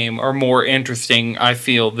that game are more interesting, I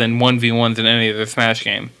feel, than 1v1s in any other Smash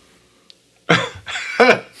game.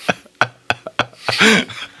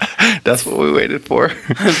 That's what we waited for.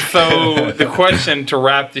 So the question to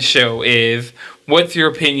wrap the show is, what's your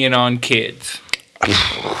opinion on kids?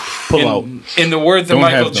 Pull out. In the words of Don't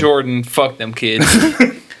Michael have them. Jordan, fuck them kids.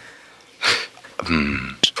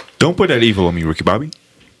 Don't put that evil on me, Ricky Bobby.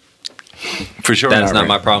 For sure. That is not right.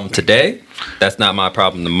 my problem today. That's not my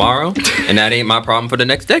problem tomorrow. And that ain't my problem for the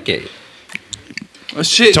next decade. Well,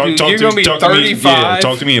 shit, dude, you're going to be talk to me. 35. Yeah,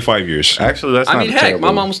 talk to me in 5 years. Actually, that's I not mean, heck, terrible.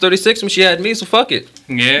 my mom was 36 when she had me, so fuck it.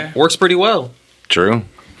 Yeah. Works pretty well. True.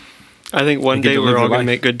 I think one You get day to we're live all your gonna life.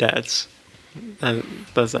 make good dads.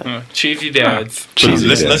 That's that. Cheesy dads.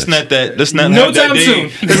 Let's not No have that time day.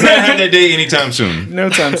 soon. Let's not have that day anytime soon. No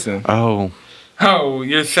time soon. Oh. Oh,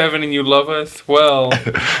 you're 7 and you love us? Well,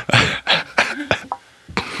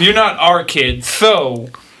 you're not our kids, so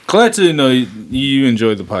Glad to know you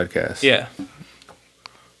enjoyed the podcast. Yeah.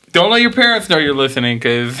 Don't let your parents know you're listening,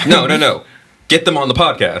 because No. Get them on the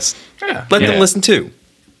podcast. Yeah. Let Yeah. them listen too.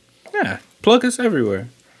 Yeah. Plug us everywhere.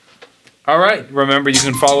 All right. Remember, you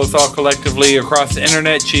can follow us all collectively across the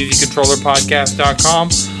internet, cheesycontrollerpodcast.com.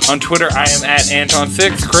 On Twitter, I am at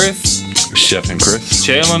Anton6. Chris, Chef and Chris.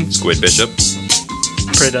 Jalen, Squid Bishop.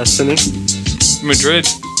 Predestiny. Madrid,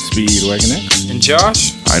 Speedwagon X. and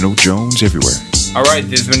Josh. I know Jones everywhere. All right.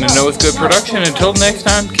 This has been a Know It's Good production. Until next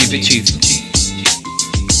time, keep it cheesy.